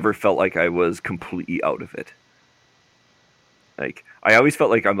 I never felt like I was completely out of it. Like I always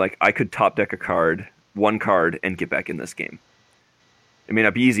felt like I could top deck one card, and get back in this game. It may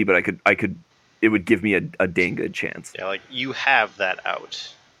not be easy, but I could. It would give me a dang good chance. Yeah, like you have that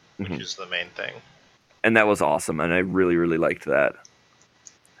out, which Mm-hmm. is the main thing. And that was awesome, and I really really liked that.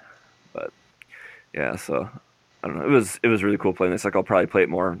 But yeah, so I don't know. It was really cool playing this. Like I'll probably play it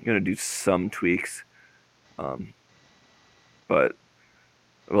more. I'm gonna do some tweaks, but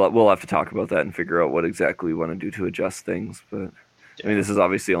we'll have to talk about that and figure out what exactly we want to do to adjust things. But I mean, this is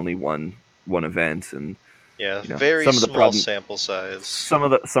obviously only one event, and Yeah, you know, very some of the small problems. sample size. Some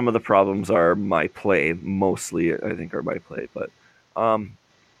of the problems are my play. Mostly, I think, are my play. But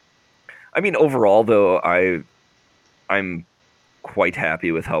I mean, overall, though, I'm quite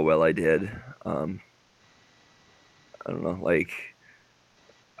happy with how well I did. I don't know, like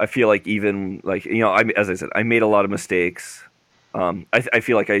I feel like even like as I said, I made a lot of mistakes. I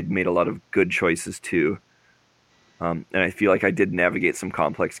feel like I made a lot of good choices too, and I feel like I did navigate some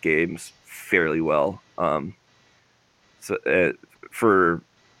complex games fairly well. So for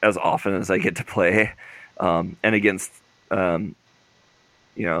as often as I get to play, and against the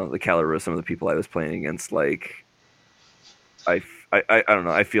caliber of some of the people I was playing against, like I don't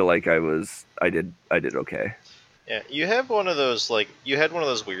know. I feel like I did okay. Yeah, you have one of those you had one of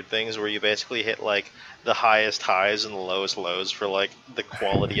those weird things where you basically hit like the highest highs and the lowest lows for like the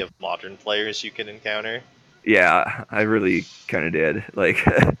quality of modern players you can encounter. Yeah, I really kind of did. Like,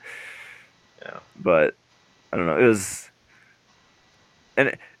 Yeah. but I don't know. It was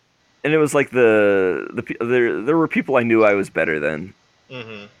and it was like there were people I knew I was better than,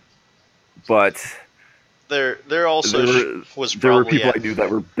 Mm-hmm. but There also was there were probably people I knew that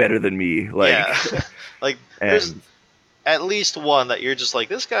were better than me. Like, yeah, like there's and at least one that you're just like,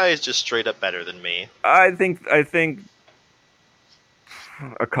 this guy is just straight up better than me. I think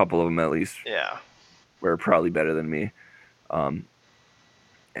a couple of them at least Yeah. were probably better than me. Um,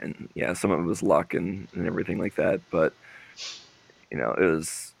 and yeah, some of it was luck and everything like that. But it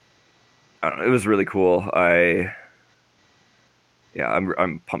was I don't know, it was really cool. I'm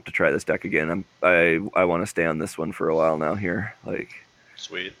pumped to try this deck again. I want to stay on this one for a while now. Here, like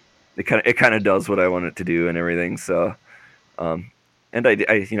Sweet. it kind of does what I want it to do and everything. So, and I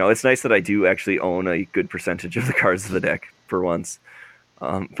it's nice that I do actually own a good percentage of the cards of the deck for once.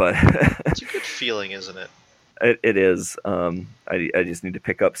 But It's a good feeling, isn't it? It is. I just need to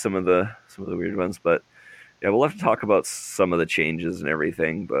pick up some of the weird ones, but yeah, we'll have to talk about some of the changes and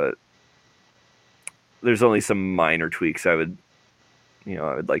everything. But there's only some minor tweaks I would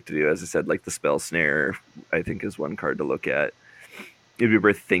like to do. As I said, like the spell snare, I think is one card to look at. It'd be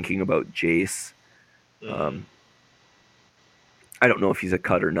worth thinking about Jace. I don't know if he's a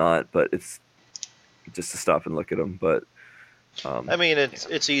cut or not, but it's just to stop and look at him. But I mean,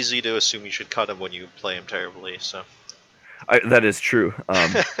 it's easy to assume you should cut him when you play him terribly. So that is true.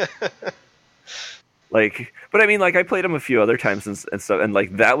 But I mean, like I played him a few other times and stuff, and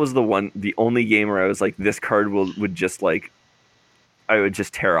like that was the only game where I was like, this card would just like, I would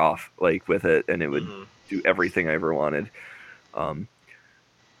just tear off like with it, and it would do everything I ever wanted.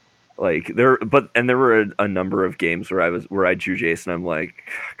 There were a number of games where I drew Jace and I'm like,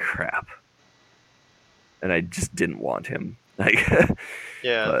 crap, and I just didn't want him. Like,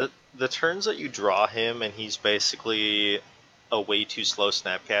 yeah, the turns that you draw him and he's basically a way too slow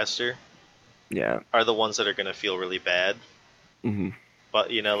snapcaster. Yeah, are the ones that are gonna feel really bad. Mm-hmm.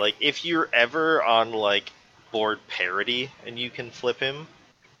 But like if you're ever on like board parity and you can flip him,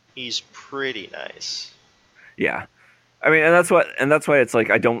 he's pretty nice. Yeah. I mean, and that's why it's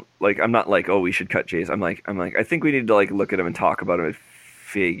like I'm not like, oh, we should cut Jace. I'm like I think we need to like look at him and talk about him and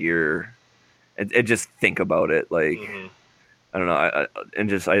figure and just think about it. Like I don't know, I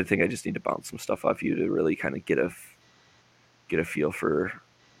think I just need to bounce some stuff off you to really kind of get a feel for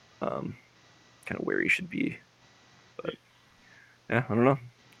kind of where he should be. But yeah, I don't know.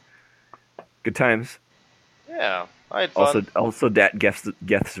 Good times. Yeah, I had fun. Also that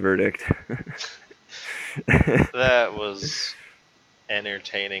Geth's verdict. That was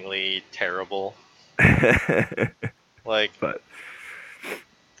entertainingly terrible. Like, but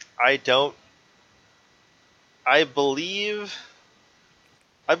I believe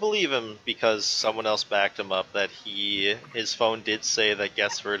him because someone else backed him up that his phone did say that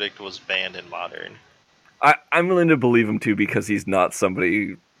Geth's verdict was banned in Modern. I'm willing to believe him too because he's not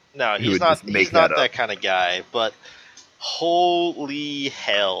somebody. No, he's not that kind of guy. But holy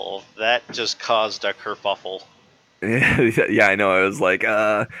hell, that just caused a kerfuffle. Yeah, I know. I was like,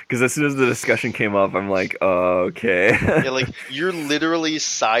 because as soon as the discussion came up, I'm like, okay. Yeah, like you're literally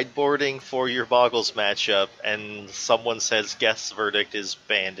sideboarding for your Boggles matchup, and someone says Geth's verdict is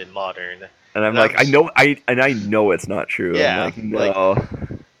banned in Modern, and I'm like, I know it's not true. Yeah, I'm like, no. Like,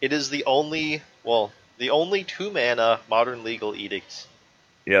 it is the only 2-mana Modern Legal Edict.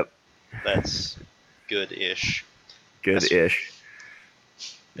 Yep. That's good-ish. Good-ish.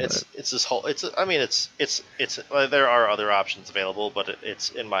 It's this whole. I mean, it's. There are other options available, but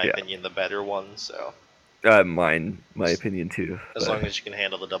it's in my opinion the better one. So. My opinion too. As long as you can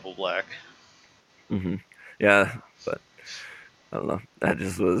handle the double black. Mm-hmm. Yeah, but I don't know. That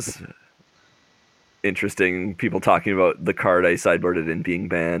just was interesting. People talking about the card I sideboarded in being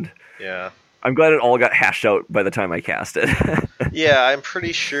banned. Yeah. I'm glad it all got hashed out by the time I cast it. Yeah, I'm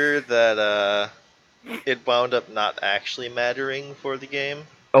pretty sure that it wound up not actually mattering for the game.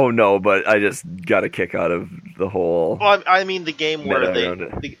 Oh no, but I just got a kick out of the whole. Well, I mean the game where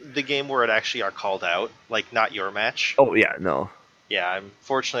the game where it actually are called out, like not your match. Oh yeah, no. Yeah,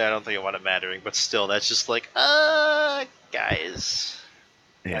 unfortunately I don't think it wound up mattering, but still, that's just like, guys.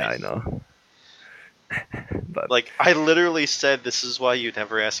 Yeah, I know. But like, I literally said, this is why you'd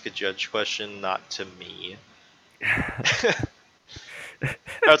never ask a judge question, not to me.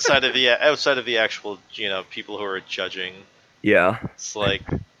 outside of the actual, people who are judging. Yeah. It's like,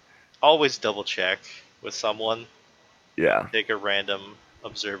 always double check with someone. Yeah. Take a random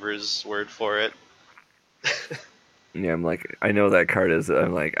observer's word for it. Yeah, I'm like, I know that card is.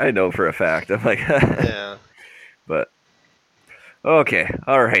 I'm like, I know for a fact. I'm like, yeah. But okay,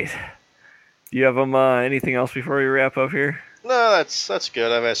 all right. Do you have anything else before we wrap up here? No, that's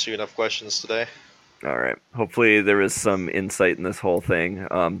good. I've asked you enough questions today. All right. Hopefully there was some insight in this whole thing.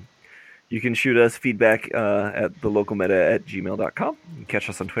 You can shoot us feedback at thelocalmeta@gmail.com. You can catch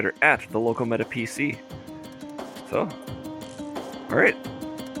us on Twitter at thelocalmetapc. So, all right.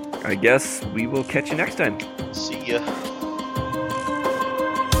 I guess we will catch you next time. See ya.